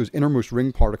in fact, those innermost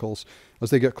ring particles,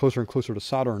 as they get closer and closer to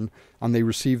Saturn and they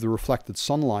receive the reflected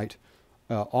sunlight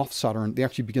off Saturn, they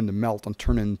actually begin to melt and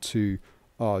turn into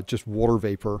just water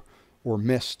vapor or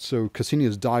mist. So Cassini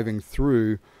is diving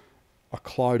through a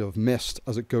cloud of mist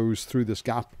as it goes through this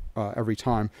gap every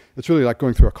time. It's really like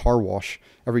going through a car wash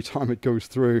every time it goes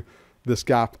through this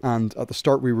gap. And at the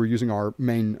start, we were using our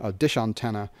main dish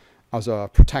antenna as a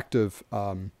protective,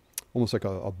 almost like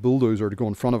a bulldozer to go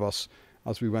in front of us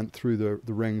as we went through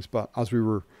the rings. But as we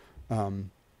were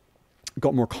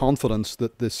got more confidence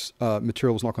that this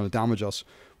material was not going to damage us,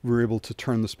 we were able to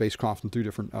turn the spacecraft and do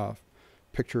different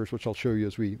pictures, which I'll show you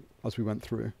as we went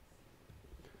through.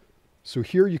 So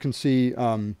here you can see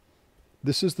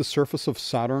this is the surface of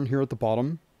Saturn here at the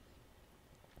bottom,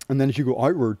 and then as you go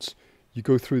outwards, you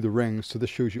go through the rings. So this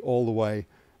shows you all the way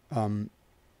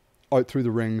out through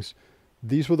the rings.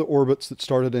 These were the orbits that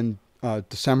started in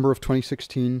December of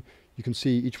 2016. You can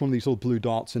see each one of these little blue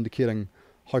dots indicating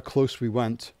how close we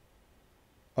went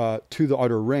to the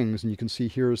outer rings, and you can see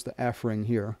here is the F ring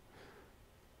here.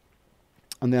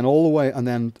 And then all the way, and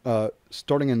then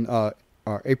starting in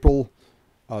April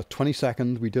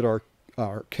 22nd, we did our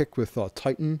kick with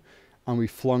Titan, and we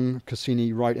flung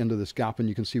Cassini right into this gap, and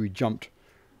you can see we jumped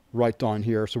right down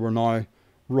here. So we're now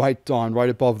right down, right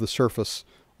above the surface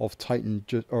of Titan,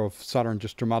 or of Saturn,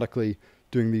 just dramatically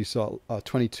doing these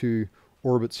 22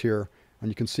 orbits here. And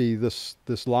you can see this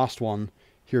last one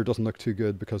here doesn't look too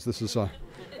good because this is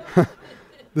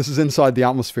this is inside the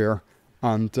atmosphere,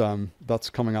 and that's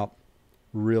coming up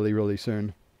really, really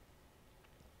soon.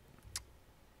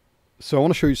 So I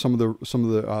want to show you some of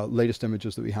the latest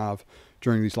images that we have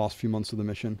during these last few months of the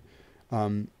mission.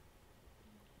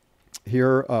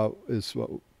 Here is a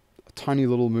tiny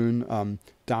little moon,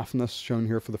 Daphnis, shown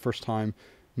here for the first time,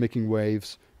 making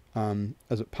waves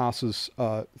as it passes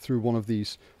through one of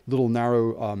these little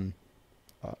narrow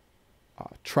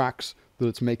tracks that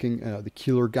it's making, the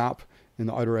Keeler gap in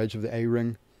the outer edge of the A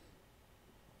ring.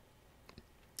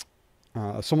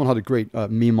 Someone had a great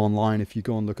meme online, if you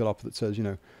go and look it up, that says,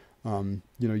 you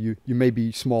may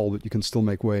be small, but you can still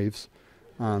make waves.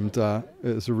 And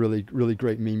it's a really, really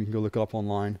great meme. You can go look it up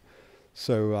online.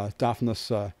 So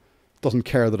Daphnis doesn't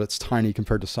care that it's tiny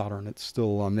compared to Saturn. It's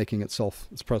still making its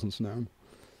presence known.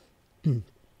 And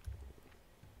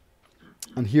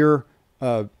here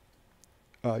you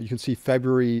can see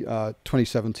February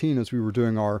 2017, as we were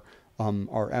doing our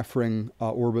F-ring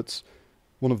orbits,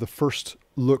 one of the first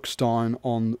looks down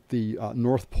on the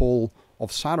North Pole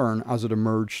of Saturn as it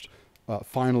emerged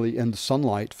finally into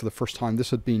sunlight for the first time.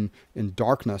 This had been in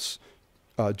darkness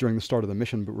during the start of the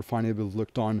mission, but we're finally able to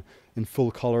look down in full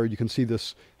color. You can see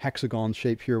this hexagon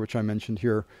shape here, which I mentioned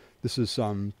here. This is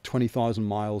 20,000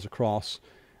 miles across,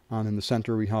 and in the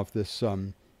center we have this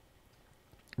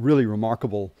really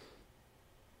remarkable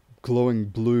glowing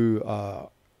blue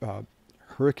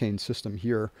hurricane system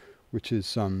here, which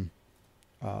is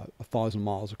 1,000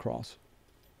 miles across.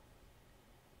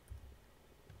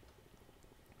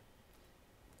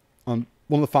 One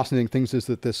of the fascinating things is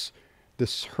that this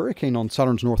hurricane on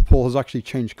Saturn's North Pole has actually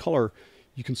changed color.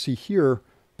 You can see here,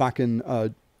 back in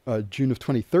June of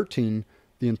 2013,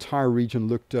 the entire region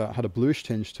had a bluish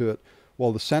tinge to it,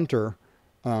 while the center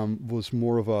was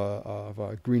more of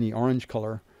a greeny orange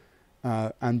color.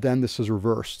 And then this is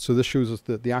reversed. So this shows us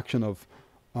that the action of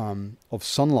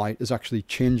sunlight is actually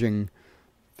changing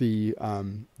the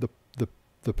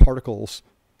particles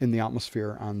in the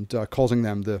atmosphere and causing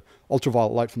them, the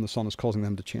ultraviolet light from the sun is causing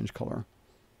them to change color.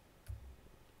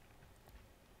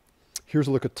 Here's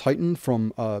a look at Titan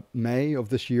from May of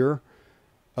this year.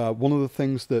 One of the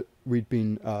things that we'd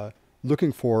been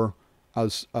looking for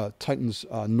as Titan's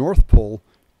north pole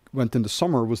went into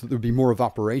summer was that there would be more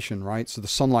evaporation, right? So the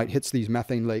sunlight hits these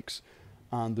methane lakes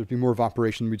and there'd be more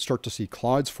evaporation. We'd start to see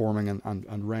clouds forming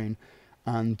and rain.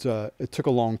 And it took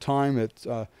a long time.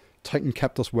 Titan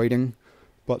kept us waiting.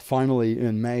 But finally,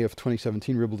 in May of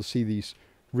 2017, we were able to see these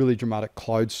really dramatic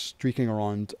clouds streaking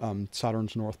around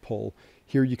Saturn's north pole.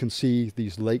 Here you can see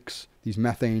these lakes, these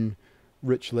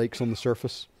methane-rich lakes on the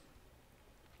surface.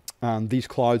 And these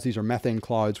clouds, these are methane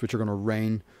clouds, which are going to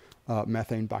rain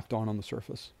methane back down on the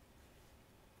surface.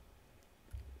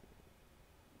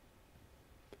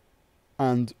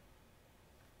 And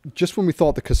just when we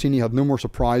thought that Cassini had no more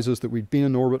surprises, that we'd been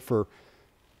in orbit for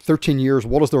 13 years,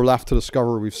 what is there left to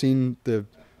discover? We've seen the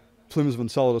plumes of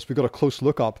Enceladus. We've got a close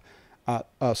look up at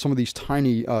some of these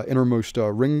tiny innermost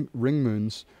ring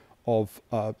moons of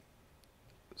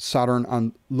Saturn,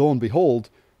 and lo and behold,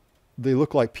 they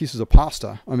look like pieces of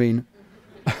pasta. I mean,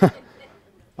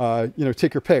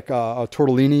 take your pick, a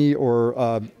tortellini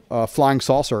or a flying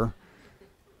saucer.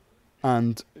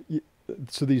 And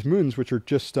so these moons, which are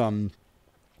just 10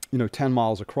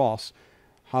 miles across,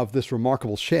 have this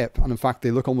remarkable shape, and in fact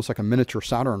they look almost like a miniature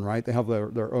Saturn, right? They have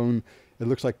their own, it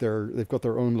looks like they've got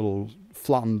their own little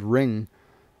flattened ring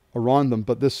around them,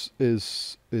 but this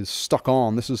is stuck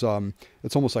on. This is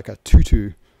it's almost like a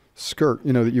tutu skirt,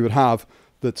 that you would have,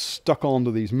 that's stuck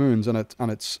onto these moons, and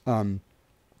it's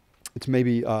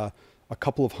maybe a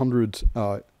couple of hundred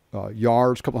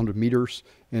yards, couple hundred meters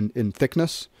in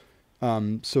thickness.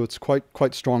 So it's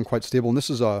quite strong, quite stable. And this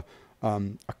is a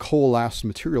coalesced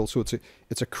material, so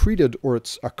it's accreted, or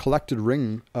it's a collected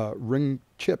ring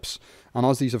chips. And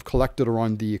as these have collected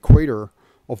around the equator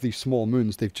of these small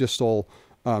moons, they've just all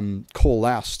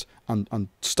coalesced and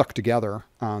stuck together,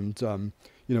 and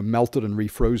melted and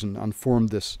refrozen and formed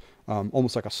this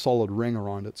almost like a solid ring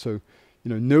around it. So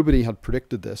nobody had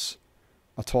predicted this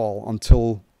at all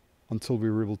until we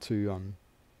were able to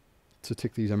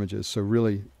take these images. So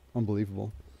really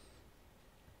unbelievable.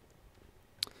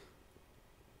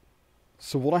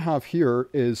 So what I have here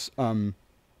is a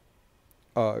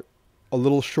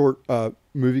little short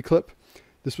movie clip.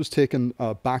 This was taken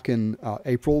back in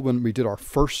April when we did our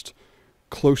first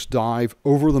close dive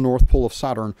over the North Pole of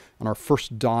Saturn, and our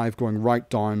first dive going right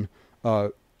down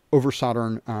over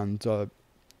Saturn and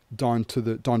down to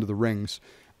the rings.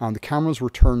 And the cameras were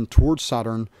turned towards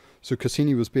Saturn, so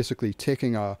Cassini was basically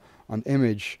taking an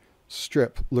image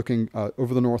strip looking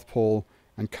over the North Pole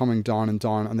and coming down and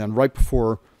down, and then right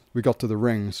before we got to the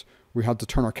rings, we had to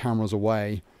turn our cameras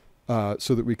away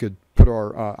so that we could put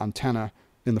our antenna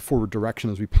in the forward direction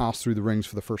as we passed through the rings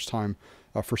for the first time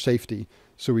for safety.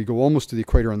 So we go almost to the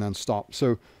equator and then stop.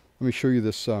 So let me show you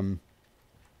this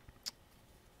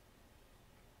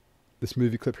this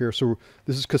movie clip here. So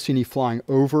this is Cassini flying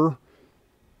over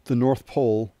the North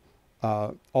Pole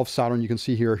of Saturn. You can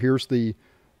see here, here's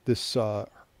this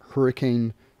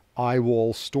hurricane eye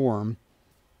wall storm.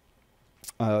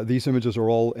 These images are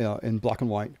all in black and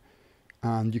white,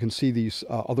 and you can see these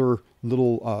other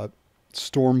little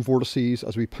storm vortices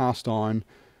as we pass down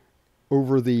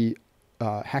over the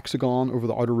hexagon, over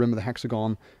the outer rim of the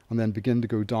hexagon, and then begin to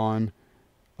go down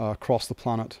across the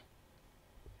planet.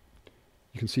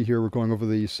 You can see here we're going over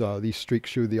these streaks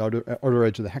show the outer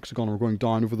edge of the hexagon. We're going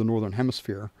down over the northern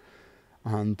hemisphere,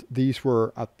 and these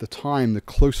were at the time the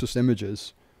closest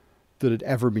images that had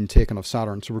ever been taken of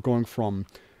Saturn. So we're going from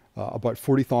about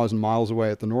 40,000 miles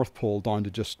away at the North Pole down to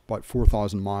just about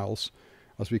 4,000 miles.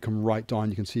 As we come right down,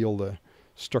 you can see all the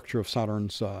structure of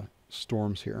Saturn's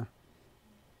storms here.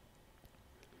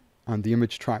 And the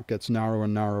image track gets narrower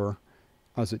and narrower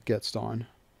as it gets down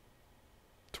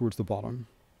towards the bottom.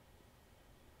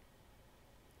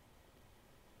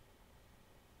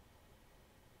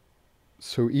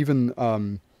 So even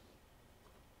more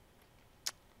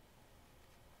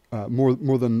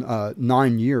than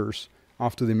 9 years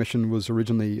after the mission was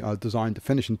originally designed to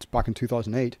finish back in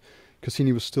 2008,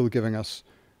 Cassini was still giving us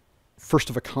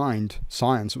first-of-a-kind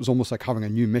science. It was almost like having a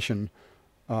new mission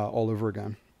all over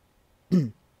again.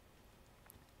 So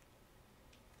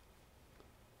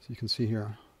you can see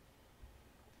here.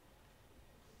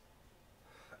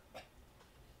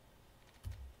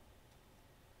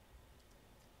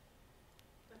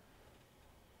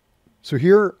 So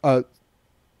here,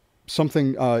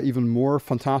 something even more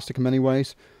fantastic in many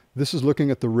ways. This is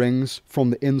looking at the rings from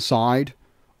the inside,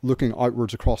 looking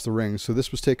outwards across the rings. So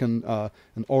this was taken on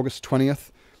August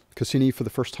 20th. Cassini, for the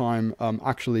first time,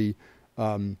 actually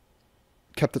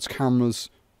kept its cameras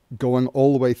going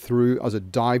all the way through as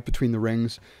it dived between the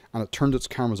rings, and it turned its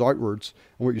cameras outwards.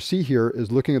 And what you see here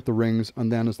is looking at the rings,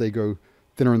 and then as they go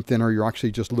thinner and thinner, you're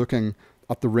actually just looking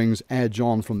at the ring's edge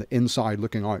on from the inside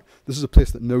looking out. This is a place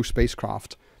that no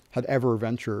spacecraft had ever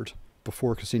ventured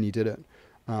before Cassini did it.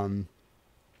 And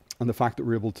the fact that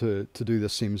we're able to do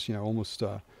this seems, almost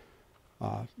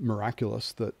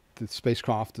miraculous, that the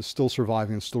spacecraft is still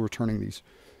surviving and still returning these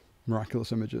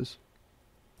miraculous images.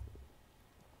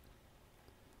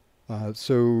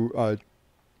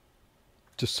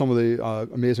 Just some of the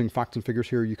amazing facts and figures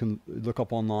here you can look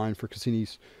up online for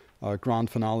Cassini's grand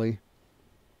finale.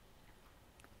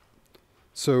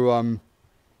 So I'm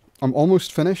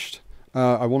almost finished.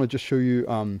 I want to just show you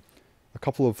a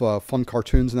couple of fun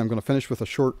cartoons, and then I'm going to finish with a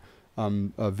short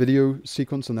video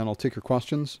sequence, and then I'll take your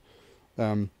questions.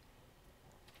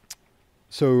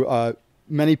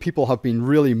 Many people have been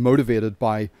really motivated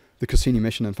by the Cassini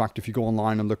mission. In fact, if you go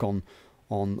online and look on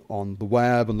the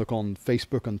web and look on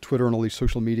Facebook and Twitter and all these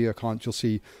social media accounts, you'll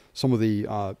see some of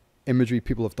the imagery.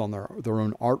 People have done their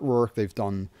own artwork. They've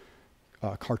done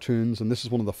cartoons, and this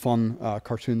is one of the fun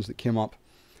cartoons that came up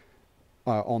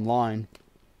online.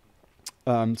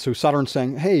 So Saturn's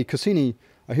saying, "Hey, Cassini,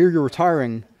 I hear you're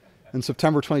retiring in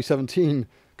September 2017.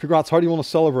 Congrats, how do you want to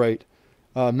celebrate?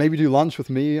 Maybe do lunch with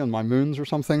me and my moons or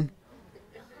something?"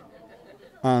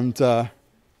 And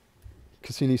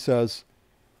Cassini says,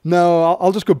 "No,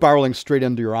 I'll just go barreling straight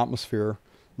into your atmosphere,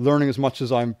 learning as much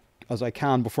as I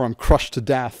can before I'm crushed to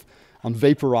death and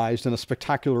vaporized in a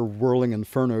spectacular whirling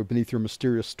inferno beneath your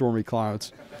mysterious stormy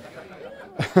clouds."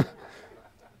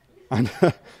 And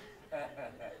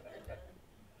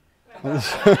I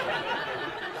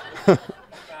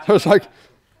was like,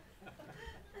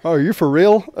 "Oh, are you for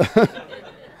real?"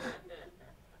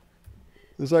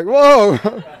 It's like, "Whoa,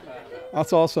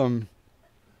 that's awesome."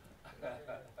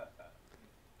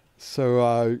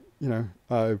 So,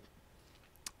 no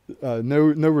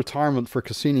retirement for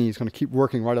Cassini. He's going to keep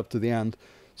working right up to the end.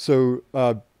 So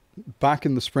back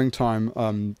in the springtime,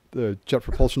 the Jet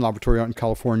Propulsion Laboratory out in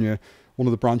California, one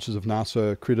of the branches of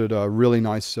NASA, created a really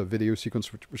nice video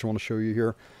sequence, which I want to show you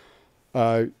here.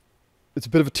 It's a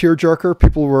bit of a tearjerker.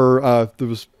 People were,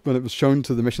 when it was shown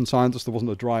to the mission scientists, there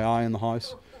wasn't a dry eye in the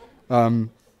house.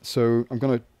 So I'm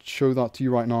going to show that to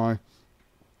you right now.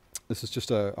 This is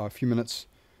just a few minutes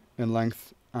in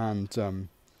length, and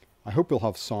I hope we'll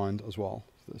have sound as well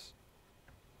for this.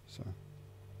 So.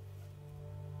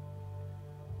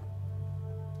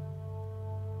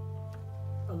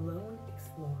 A lone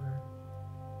explorer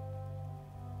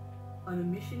on a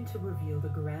mission to reveal the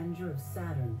grandeur of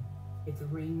Saturn, its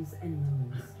rings and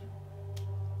moons.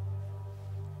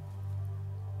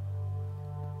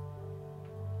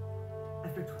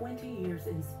 After 20 years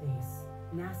in space,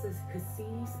 NASA's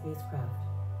Cassini spacecraft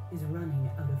is running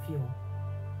out of fuel.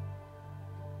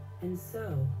 And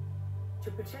so,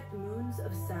 to protect moons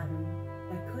of Saturn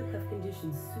that could have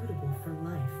conditions suitable for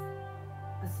life,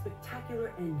 a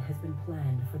spectacular end has been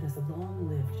planned for this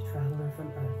long-lived traveler from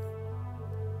Earth.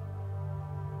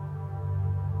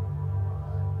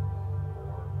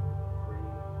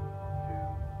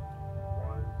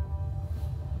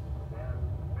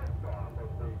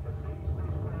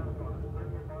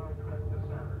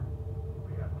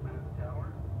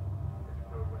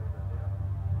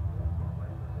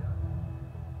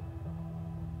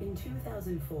 In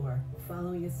 2004,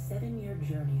 following a 7-year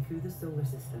journey through the solar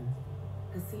system,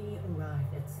 Cassini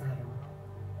arrived at Saturn.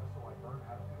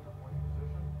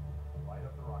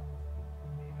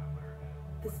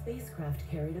 The spacecraft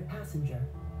carried a passenger,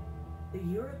 the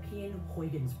European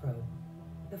Huygens probe,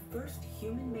 the first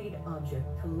human-made object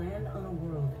to land on a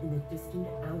world in the distant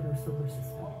outer solar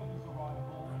system.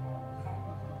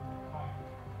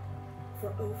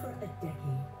 For over a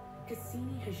decade,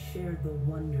 Cassini has shared the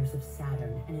wonders of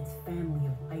Saturn and its family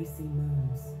of icy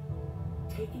moons,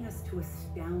 taking us to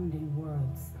astounding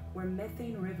worlds where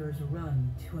methane rivers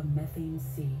run to a methane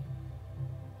sea,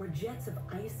 where jets of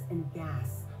ice and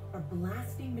gas are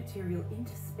blasting material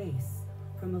into space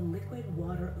from a liquid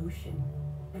water ocean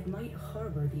that might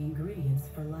harbor the ingredients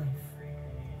for life.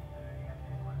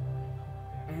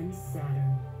 And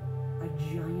Saturn, a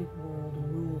giant world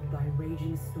ruled by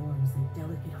raging storms and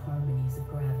delicate harmonies of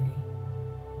gravity.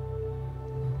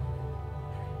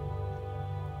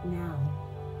 Now,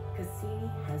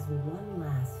 Cassini has one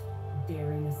last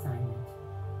daring assignment.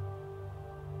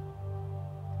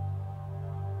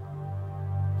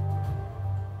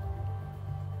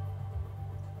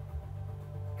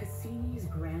 Cassini's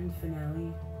grand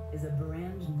finale is a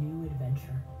brand new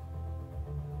adventure.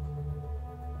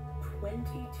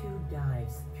 22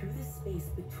 dives through the space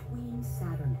between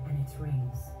Saturn and its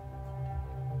rings.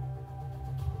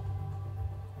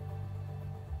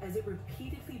 As it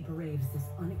repeatedly braves this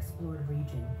unexplored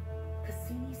region,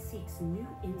 Cassini seeks new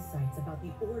insights about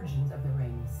the origins of the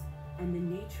rings and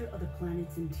the nature of the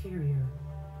planet's interior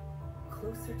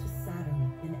closer to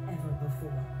Saturn than ever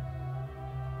before.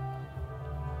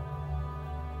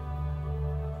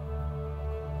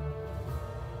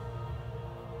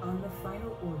 On the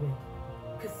final orbit,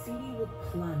 Cassini will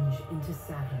plunge into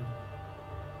Saturn,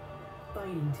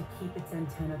 fighting to keep its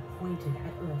antenna pointed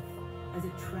at Earth as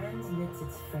it transmits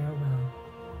its farewell.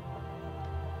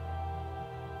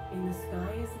 In the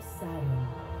skies of Saturn,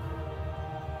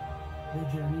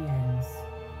 the journey ends,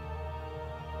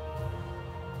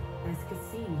 as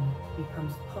Cassini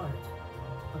becomes part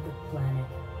of the planet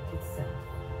itself.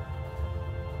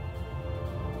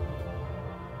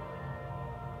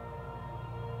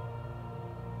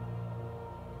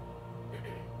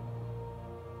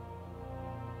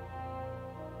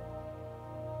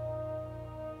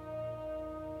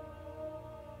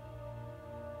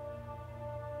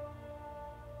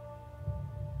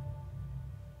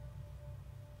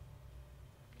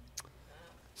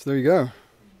 So there you go.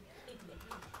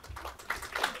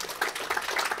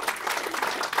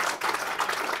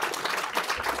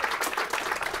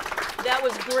 That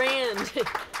was grand.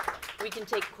 We can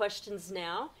take questions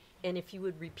now, and if you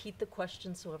would repeat the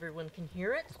question so everyone can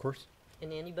hear it. Of course.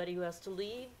 And anybody who has to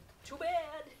leave, too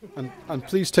bad. And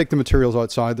please take the materials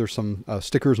outside. There's some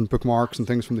stickers and bookmarks and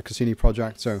things from the Cassini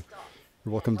project, so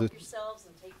you're welcome to. Help yourselves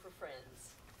and take for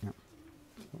friends. Yeah.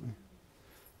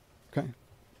 Okay.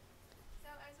 So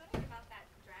I was wondering about that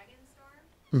dragon storm.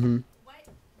 Mm-hmm. What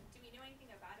do we know anything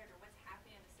about it, or what's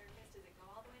happening on the surface? Does it go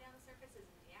all the way down the surface? Is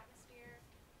it in the atmosphere?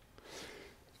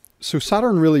 So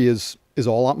Saturn really is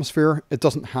all atmosphere. It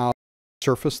doesn't have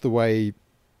surface the way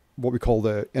what we call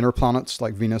the inner planets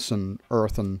like Venus and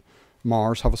Earth and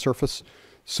Mars have a surface.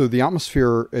 So the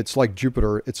atmosphere, it's like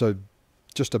Jupiter. It's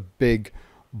just a big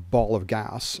ball of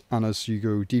gas, and as you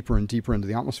go deeper and deeper into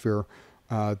the atmosphere,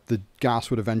 the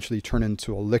gas would eventually turn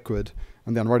into a liquid,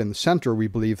 and then right in the center we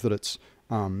believe that it's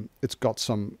got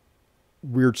some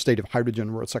weird state of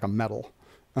hydrogen where it's like a metal,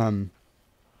 and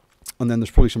then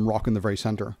there's probably some rock in the very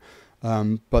center.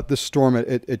 But this storm,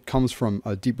 it comes from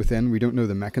deep within. We don't know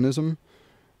the mechanism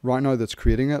right now that's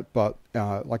creating it, but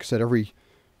like I said, every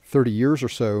 30 years or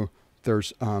so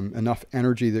there's enough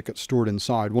energy that gets stored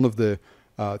inside. One of the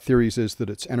theories is that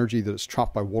it's energy that is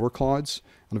trapped by water clouds,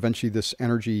 and eventually this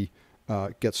energy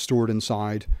gets stored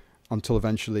inside until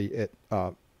eventually it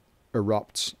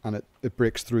erupts, and it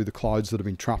breaks through the clouds that have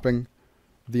been trapping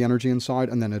the energy inside,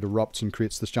 and then it erupts and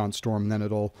creates this giant storm, and then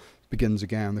it all begins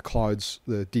again. The clouds,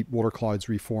 the deep water clouds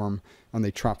reform, and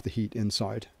they trap the heat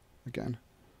inside again.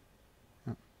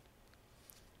 Yeah.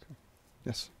 Okay.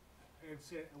 Yes?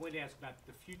 I wanted to ask about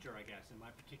the future, I guess, and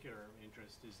my particular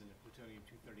interest is in the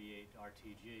plutonium-238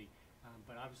 RTG,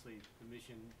 but obviously the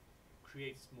mission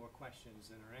creates more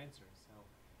questions than our answers, so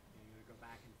you're going to go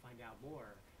back and find out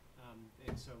more.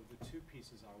 And so the two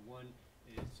pieces are, one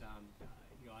is,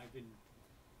 I've been,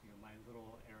 my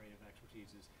little area of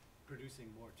expertise is producing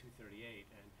more 238,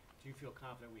 and do you feel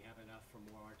confident we have enough for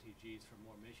more RTGs, for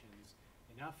more missions,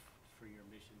 enough for your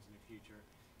missions in the future?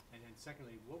 And then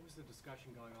secondly, what was the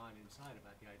discussion going on inside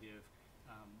about the idea of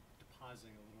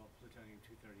depositing a little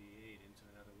plutonium-238 into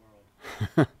another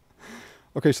world?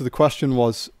 Okay, so the question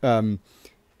was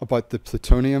about the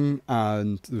plutonium,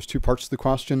 and there's two parts to the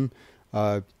question.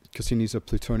 Cassini's a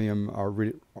plutonium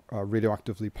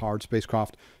radioactively powered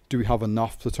spacecraft. Do we have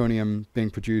enough plutonium being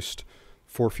produced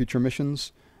for future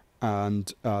missions?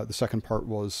 And the second part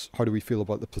was, how do we feel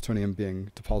about the plutonium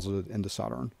being deposited into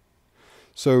Saturn?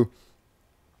 So,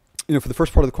 for the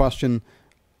first part of the question,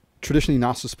 traditionally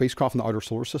NASA spacecraft in the outer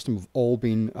solar system have all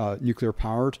been nuclear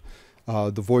powered.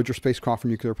 The Voyager spacecraft were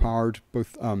nuclear powered.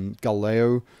 Both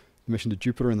Galileo, the mission to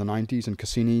Jupiter in the 90s, and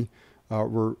Cassini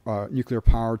were nuclear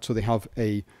powered. So they have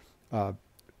a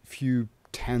few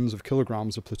tens of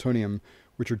kilograms of plutonium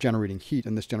which are generating heat,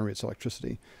 and this generates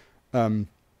electricity.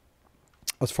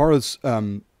 As far as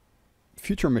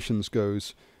future missions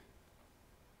goes,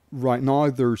 right now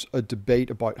there's a debate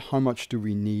about how much do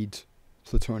we need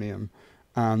plutonium.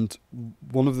 And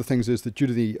one of the things is that due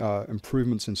to the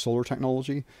improvements in solar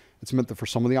technology, it's meant that for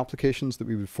some of the applications that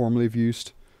we would formerly have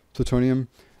used plutonium,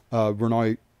 we're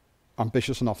now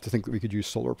ambitious enough to think that we could use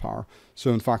solar power.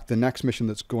 So in fact, the next mission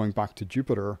that's going back to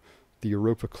Jupiter, the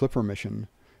Europa Clipper mission,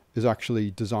 is actually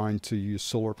designed to use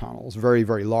solar panels, very,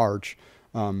 very large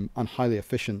and highly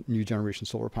efficient new generation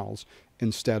solar panels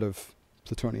instead of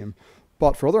plutonium.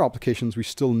 But for other applications, we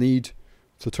still need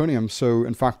plutonium. So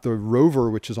in fact, the rover,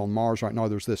 which is on Mars right now,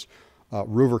 there's this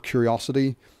rover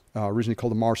Curiosity, originally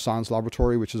called the Mars Science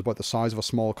Laboratory, which is about the size of a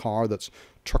small car that's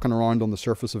trucking around on the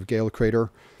surface of Gale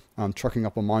crater, trucking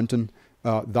up a mountain.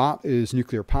 That is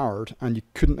nuclear powered, and you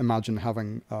couldn't imagine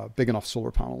having big enough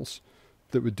solar panels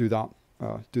that would do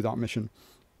that mission.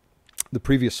 The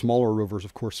previous smaller rovers,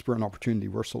 of course, Spirit and Opportunity,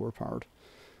 were solar powered.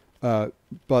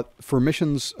 But for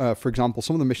missions, for example,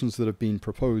 some of the missions that have been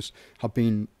proposed have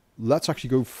been, let's actually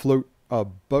go float a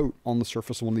boat on the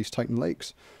surface of one of these Titan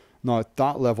lakes. Now, at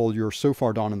that level, you're so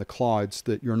far down in the clouds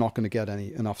that you're not going to get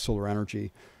enough solar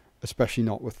energy, especially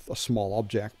not with a small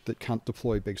object that can't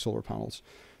deploy big solar panels.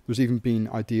 There's even been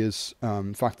ideas,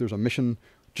 in fact, there's a mission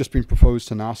just been proposed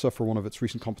to NASA for one of its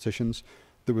recent competitions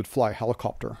that would fly a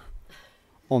helicopter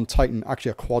on Titan,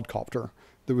 actually a quadcopter,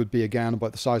 that would be, again,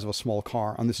 about the size of a small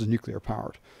car, and this is nuclear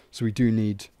powered. So we do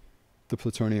need the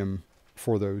plutonium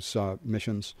for those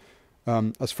missions.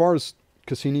 As far as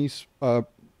Cassini's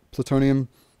plutonium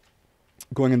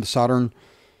going into Saturn,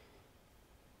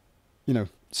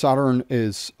 Saturn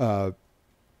is,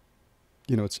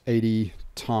 it's 80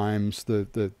 times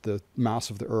the mass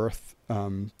of the Earth.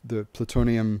 The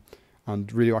plutonium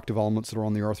and radioactive elements that are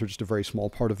on the Earth are just a very small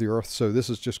part of the Earth. So this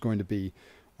is just going to be,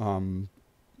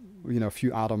 a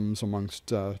few atoms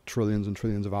amongst trillions and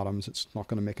trillions of atoms. It's not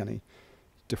going to make any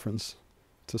difference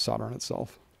to Saturn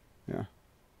itself. Yeah.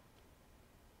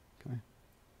 Okay.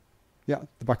 Yeah,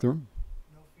 the back of the room.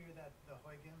 No fear that the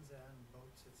Huygens and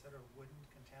boats, etc., wouldn't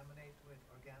contaminate with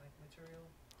organic material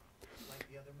like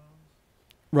the other moons?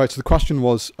 Right. So the question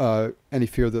was any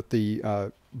fear that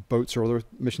the boats or other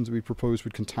missions that we proposed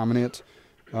would contaminate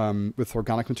with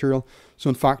organic material. So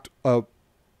in fact,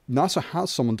 NASA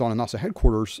has someone down in NASA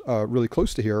headquarters really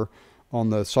close to here on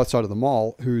the south side of the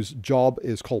mall whose job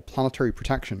is called planetary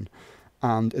protection.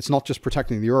 And it's not just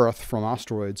protecting the Earth from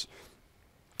asteroids,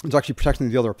 it's actually protecting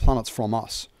the other planets from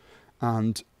us.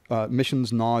 And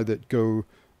missions now that go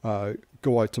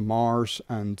out to Mars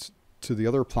and to the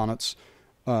other planets,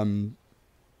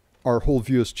 our whole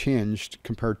view has changed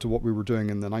compared to what we were doing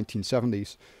in the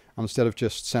 1970s. And instead of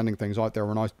just sending things out there,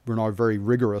 we're now very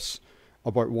rigorous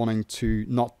about wanting to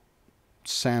not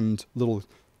send little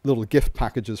gift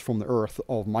packages from the Earth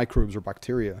of microbes or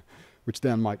bacteria, which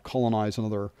then might colonize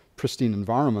another pristine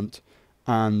environment,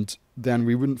 and then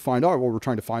we wouldn't find out what we're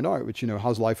trying to find out, which,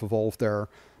 has life evolved there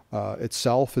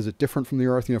itself? Is it different from the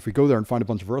Earth? If we go there and find a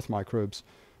bunch of Earth microbes,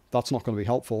 that's not going to be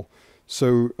helpful.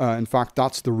 So, in fact,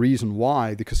 that's the reason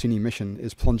why the Cassini mission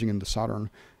is plunging into Saturn,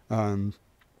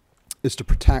 is to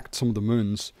protect some of the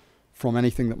moons from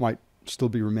anything that might still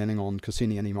be remaining on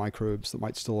Cassini, any microbes that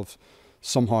might still have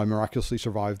somehow miraculously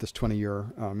survived this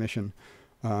 20-year mission.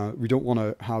 We don't want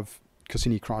to have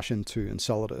Cassini crash into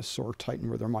Enceladus or Titan,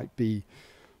 where there might be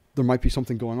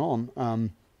something going on.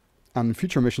 And in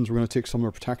future missions, we're going to take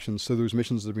similar protections. So those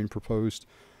missions that have been proposed,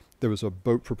 there was a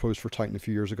boat proposed for Titan a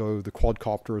few years ago. The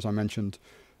quadcopter, as I mentioned,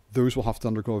 those will have to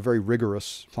undergo a very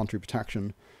rigorous planetary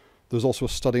protection. There's also a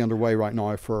study underway right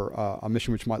now for a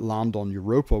mission which might land on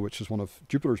Europa, which is one of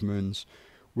Jupiter's moons,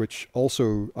 which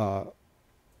also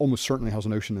almost certainly has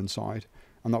an ocean inside.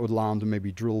 And that would land and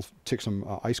maybe take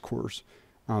some ice cores.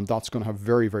 And that's going to have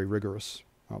very, very rigorous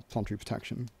planetary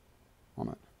protection on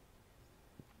it.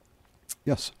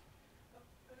 Yes?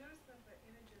 I noticed that the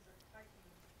images of Titan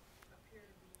appear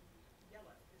to be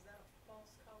yellow. Is that a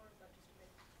false color?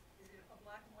 Is it a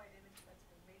black and white image that's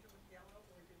been made with yellow,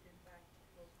 or did it in fact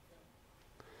look yellow?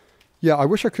 Yeah, I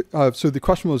wish I could. So the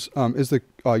question was, is the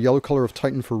yellow color of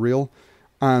Titan for real?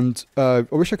 And I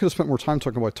wish I could have spent more time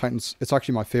talking about Titans. It's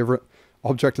actually my favorite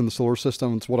object in the solar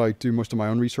system. It's what I do most of my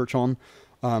own research on,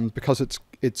 because it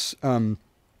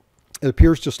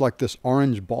appears just like this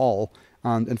orange ball.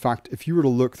 And in fact, if you were to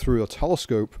look through a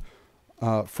telescope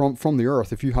from the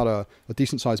Earth, if you had a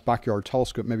decent-sized backyard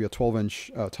telescope, maybe a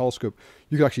 12-inch telescope,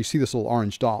 you could actually see this little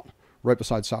orange dot right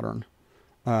beside Saturn.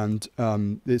 And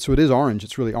so it is orange.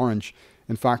 It's really orange.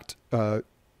 In fact,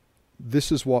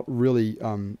 this is what really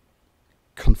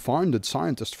confounded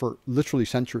scientists for literally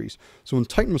centuries. So when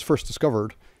Titan was first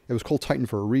discovered, it was called Titan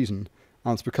for a reason,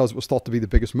 and it's because it was thought to be the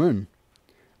biggest moon.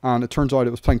 And it turns out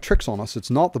it was playing tricks on us.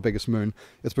 It's not the biggest moon.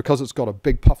 It's because it's got a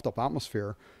big puffed up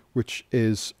atmosphere, which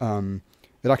is,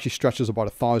 it actually stretches about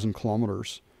 1,000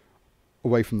 kilometers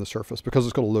away from the surface. Because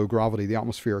it's got a low gravity, the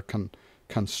atmosphere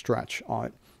can stretch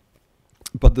out.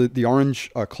 But the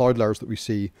orange cloud layers that we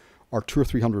see are 200 or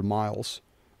 300 miles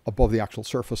above the actual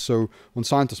surface. So when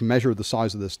scientists measured the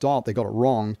size of this dot, they got it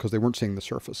wrong because they weren't seeing the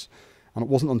surface. And it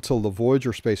wasn't until the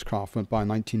Voyager spacecraft went by in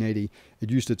 1980,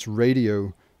 it used its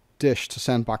radio dish to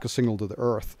send back a signal to the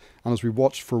Earth. And as we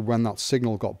watched for when that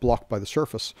signal got blocked by the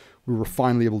surface, we were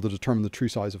finally able to determine the true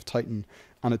size of Titan.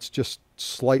 And it's just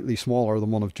slightly smaller than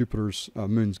one of Jupiter's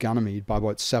moons, Ganymede, by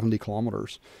about 70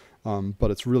 kilometers. But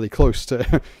it's really close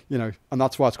to, and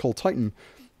that's why it's called Titan.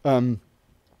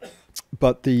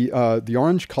 But the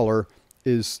orange color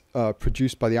is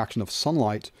produced by the action of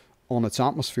sunlight on its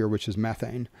atmosphere, which is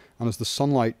methane. And as the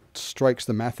sunlight strikes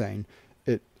the methane,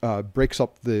 it breaks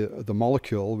up the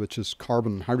molecule, which is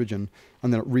carbon and hydrogen,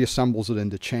 and then it reassembles it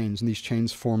into chains. And these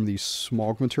chains form these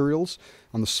smog materials.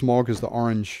 And the smog is the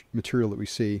orange material that we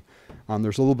see. And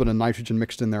there's a little bit of nitrogen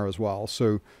mixed in there as well.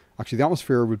 So actually the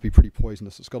atmosphere would be pretty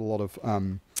poisonous. It's got a lot of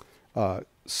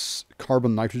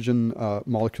carbon nitrogen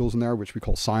molecules in there, which we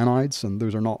call cyanides, and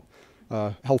those are not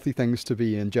healthy things to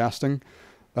be ingesting.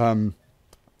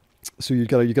 So you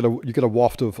get a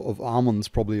waft of almonds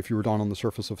probably if you were down on the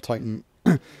surface of Titan.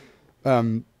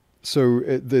 So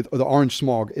the orange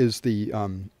smog is the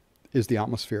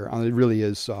atmosphere, and it really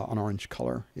is an orange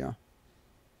color. Yeah.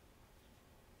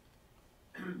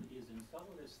 Is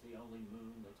Enceladus the only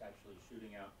moon that's actually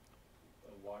shooting out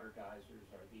water geysers?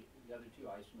 Are the other two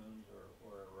ice moons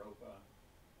or Europa,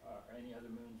 are any other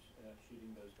moons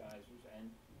shooting those geysers? And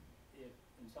if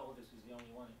Enceladus is the only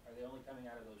one, are they only coming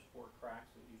out of those 4 cracks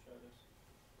that you showed us?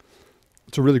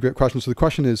 It's a really great question. So the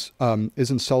question is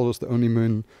Enceladus the only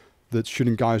moon that's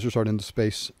shooting geysers out into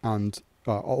space, and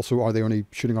also are they only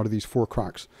shooting out of these 4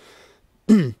 cracks?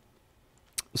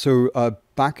 So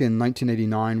back in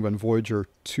 1989, when Voyager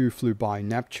 2 flew by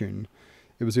Neptune,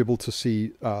 it was able to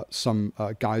see some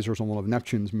geysers on one of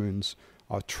Neptune's moons,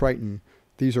 Triton.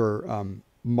 These are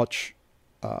much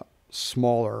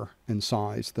smaller in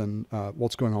size than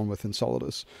what's going on with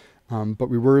Enceladus, but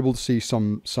we were able to see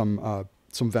some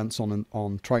vents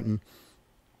on Triton.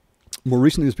 More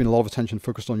recently, there's been a lot of attention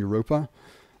focused on Europa,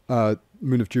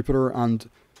 moon of Jupiter, and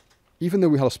even though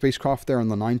we had a spacecraft there in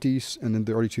the 90s and in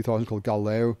the early 2000s called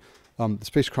Galileo, the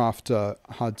spacecraft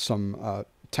had some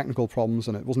technical problems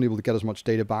and it wasn't able to get as much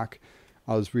data back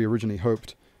as we originally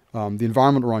hoped. The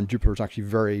environment around Jupiter is actually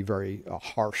very, very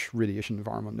harsh radiation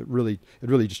environment. It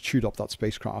really just chewed up that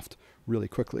spacecraft really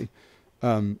quickly.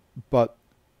 But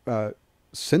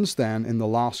since then, in the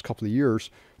last couple of years,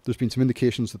 there's been some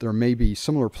indications that there may be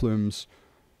similar plumes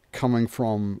coming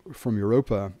from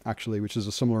Europa, actually, which is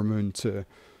a similar moon to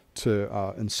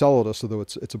Enceladus, although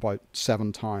it's about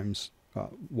 7 times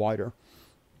wider.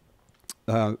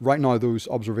 Right now, those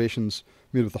observations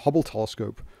made with the Hubble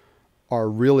telescope are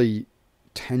really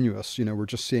tenuous. You know, we're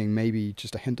just seeing maybe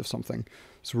just a hint of something.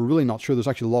 So we're really not sure. There's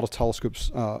actually a lot of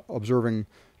telescopes observing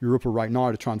Europa right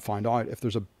now to try and find out if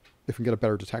we can get a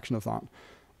better detection of that.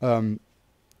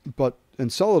 But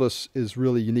Enceladus is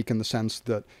really unique in the sense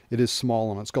that it is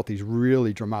small and it's got these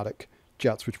really dramatic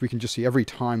jets, which we can just see every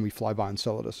time we fly by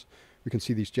Enceladus. We can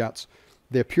see these jets.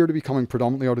 They appear to be coming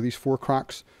predominantly out of these 4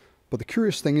 cracks. But the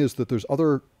curious thing is that there's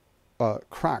other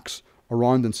cracks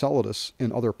around Enceladus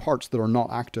in other parts that are not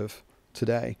active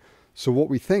today. So what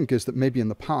we think is that maybe in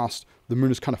the past, the moon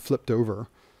has kind of flipped over.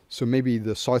 So maybe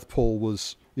the South Pole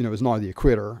is now the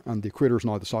equator, and the equator is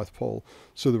now the South Pole.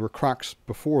 So there were cracks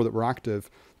before that were active,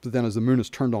 but then as the moon has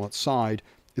turned on its side,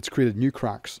 it's created new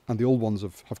cracks, and the old ones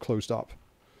have closed up.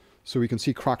 So we can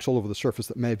see cracks all over the surface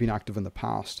that may have been active in the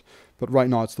past. But right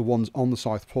now, it's the ones on the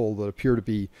South Pole that appear to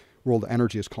be where all the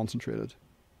energy is concentrated.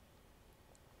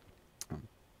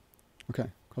 Okay,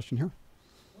 question here?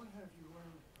 What have you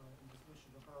learned in this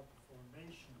mission about the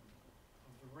formation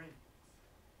of the rings?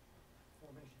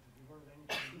 Have you learned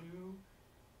anything new?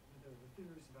 There are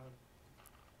theories about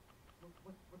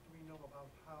what do we know about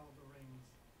how the rings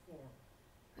form?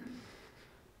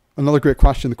 Another great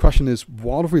question. The question is,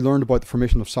 what have we learned about the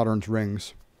formation of Saturn's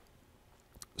rings?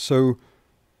 So,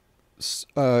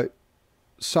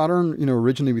 Saturn,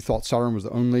 originally we thought Saturn was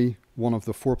the only one of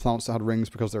the 4 planets that had rings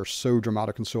because they're so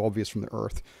dramatic and so obvious from the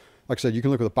Earth. Like I said, you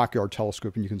can look at the backyard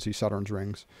telescope and you can see Saturn's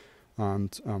rings,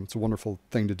 and it's a wonderful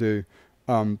thing to do.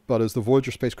 But as the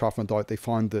Voyager spacecraft went out, they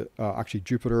found that actually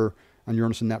Jupiter and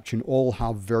Uranus and Neptune all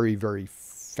have very, very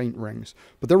faint rings.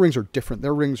 But their rings are different.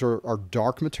 Their rings are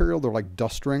dark material. They're like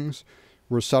dust rings,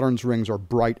 whereas Saturn's rings are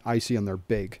bright, icy, and they're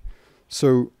big.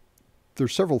 So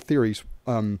there's several theories.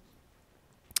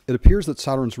 It appears that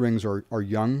Saturn's rings are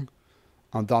young,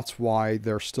 and that's why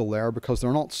they're still there, because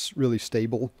they're not really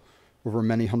stable over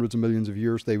many hundreds of millions of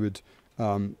years. They would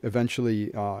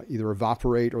eventually either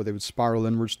evaporate or they would spiral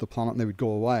inwards to the planet and they would go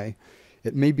away.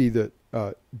 It may be that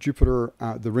Jupiter,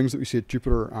 the rings that we see at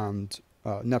Jupiter and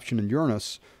Neptune and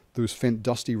Uranus, those faint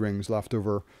dusty rings left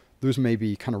over, those may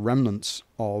be kind of remnants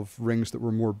of rings that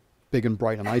were more big and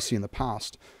bright and icy in the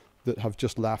past that have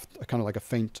just left a kind of like a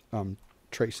faint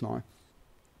trace now.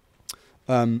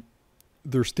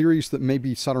 There's theories that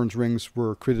maybe Saturn's rings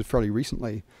were created fairly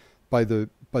recently by the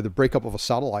breakup of a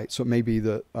satellite. So it may be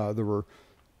that there were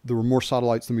more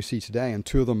satellites than we see today, and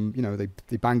 2 of them,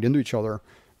 they banged into each other,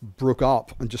 broke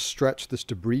up, and just stretched this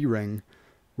debris ring,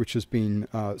 which has been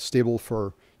stable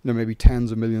for maybe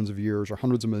tens of millions of years or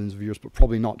hundreds of millions of years, but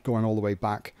probably not going all the way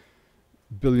back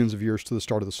billions of years to the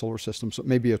start of the solar system. So it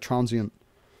may be a transient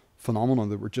phenomenon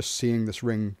that we're just seeing this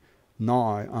ring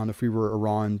now, and if we were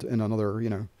around in another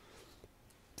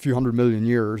few hundred million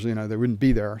years, they wouldn't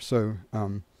be there. So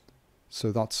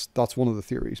so that's one of the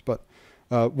theories. But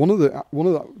one of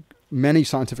the many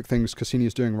scientific things Cassini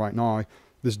is doing right now,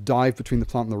 this dive between the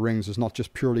planet and the rings, is not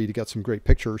just purely to get some great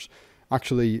pictures.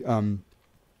 Actually,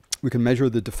 we can measure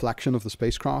the deflection of the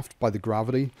spacecraft by the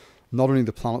gravity, not only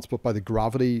the planets, but by the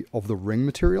gravity of the ring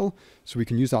material. So we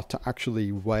can use that to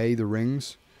actually weigh the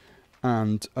rings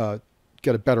and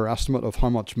get a better estimate of how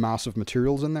much massive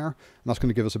material's in there. And that's going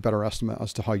to give us a better estimate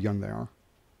as to how young they are.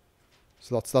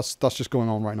 So that's just going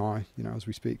on right now, as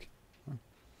we speak.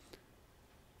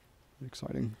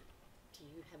 Exciting. Do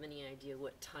you have any idea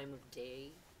what time of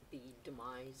day the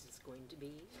demise is going to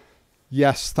be?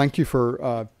 Yes, thank you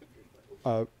for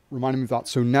reminding me of that.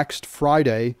 So next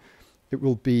Friday, it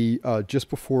will be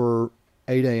just before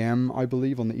 8 a.m., I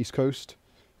believe, on the East Coast.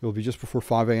 It will be just before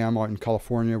 5 a.m. out in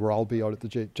California, where I'll be out at the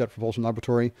Jet Propulsion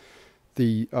Laboratory.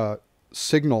 The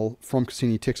signal from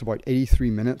Cassini takes about 83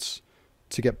 minutes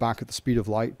to get back at the speed of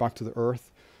light, back to the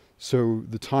Earth. So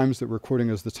the times that we're quoting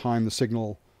as the time the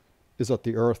signal is at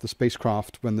the Earth, the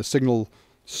spacecraft, when the signal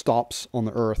stops on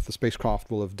the Earth, the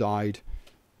spacecraft will have died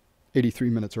 83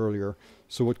 minutes earlier.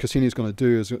 So what Cassini is going to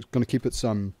do is it's going to keep its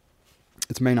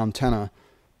main antenna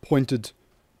pointed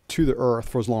to the Earth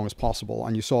for as long as possible.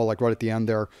 And you saw, like, right at the end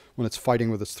there, when it's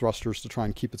fighting with its thrusters to try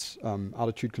and keep its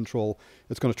attitude control,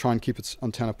 it's going to try and keep its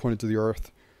antenna pointed to the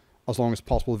Earth as long as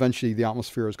possible. Eventually, the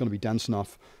atmosphere is going to be dense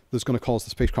enough that it's going to cause the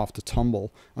spacecraft to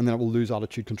tumble, and then it will lose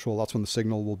attitude control. That's when the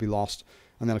signal will be lost.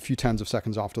 And then a few tens of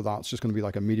seconds after that, it's just going to be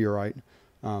like a meteorite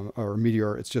or a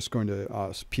meteor. It's just going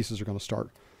to pieces are going to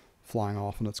start flying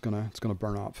off, and it's going to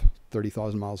burn up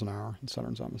 30,000 miles an hour in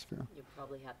Saturn's atmosphere. You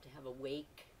probably have to have a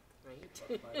wake,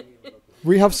 right?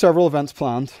 We have several events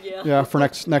planned. Yeah. For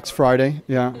next Friday.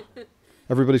 Yeah,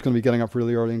 everybody's going to be getting up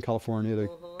really early in California to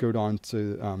go down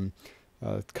to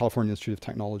California Institute of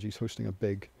Technology is hosting a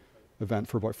big event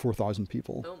for about 4,000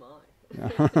 people. Oh my.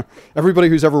 Yeah. Everybody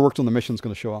who's ever worked on the mission is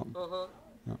going to show up.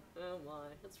 Yeah. Oh my,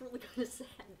 that's really kind of sad.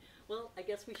 Well, I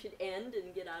guess we should end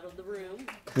and get out of the room.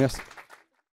 Yes.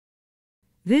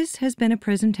 This has been a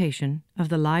presentation of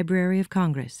the Library of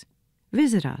Congress.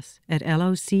 Visit us at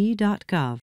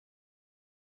loc.gov.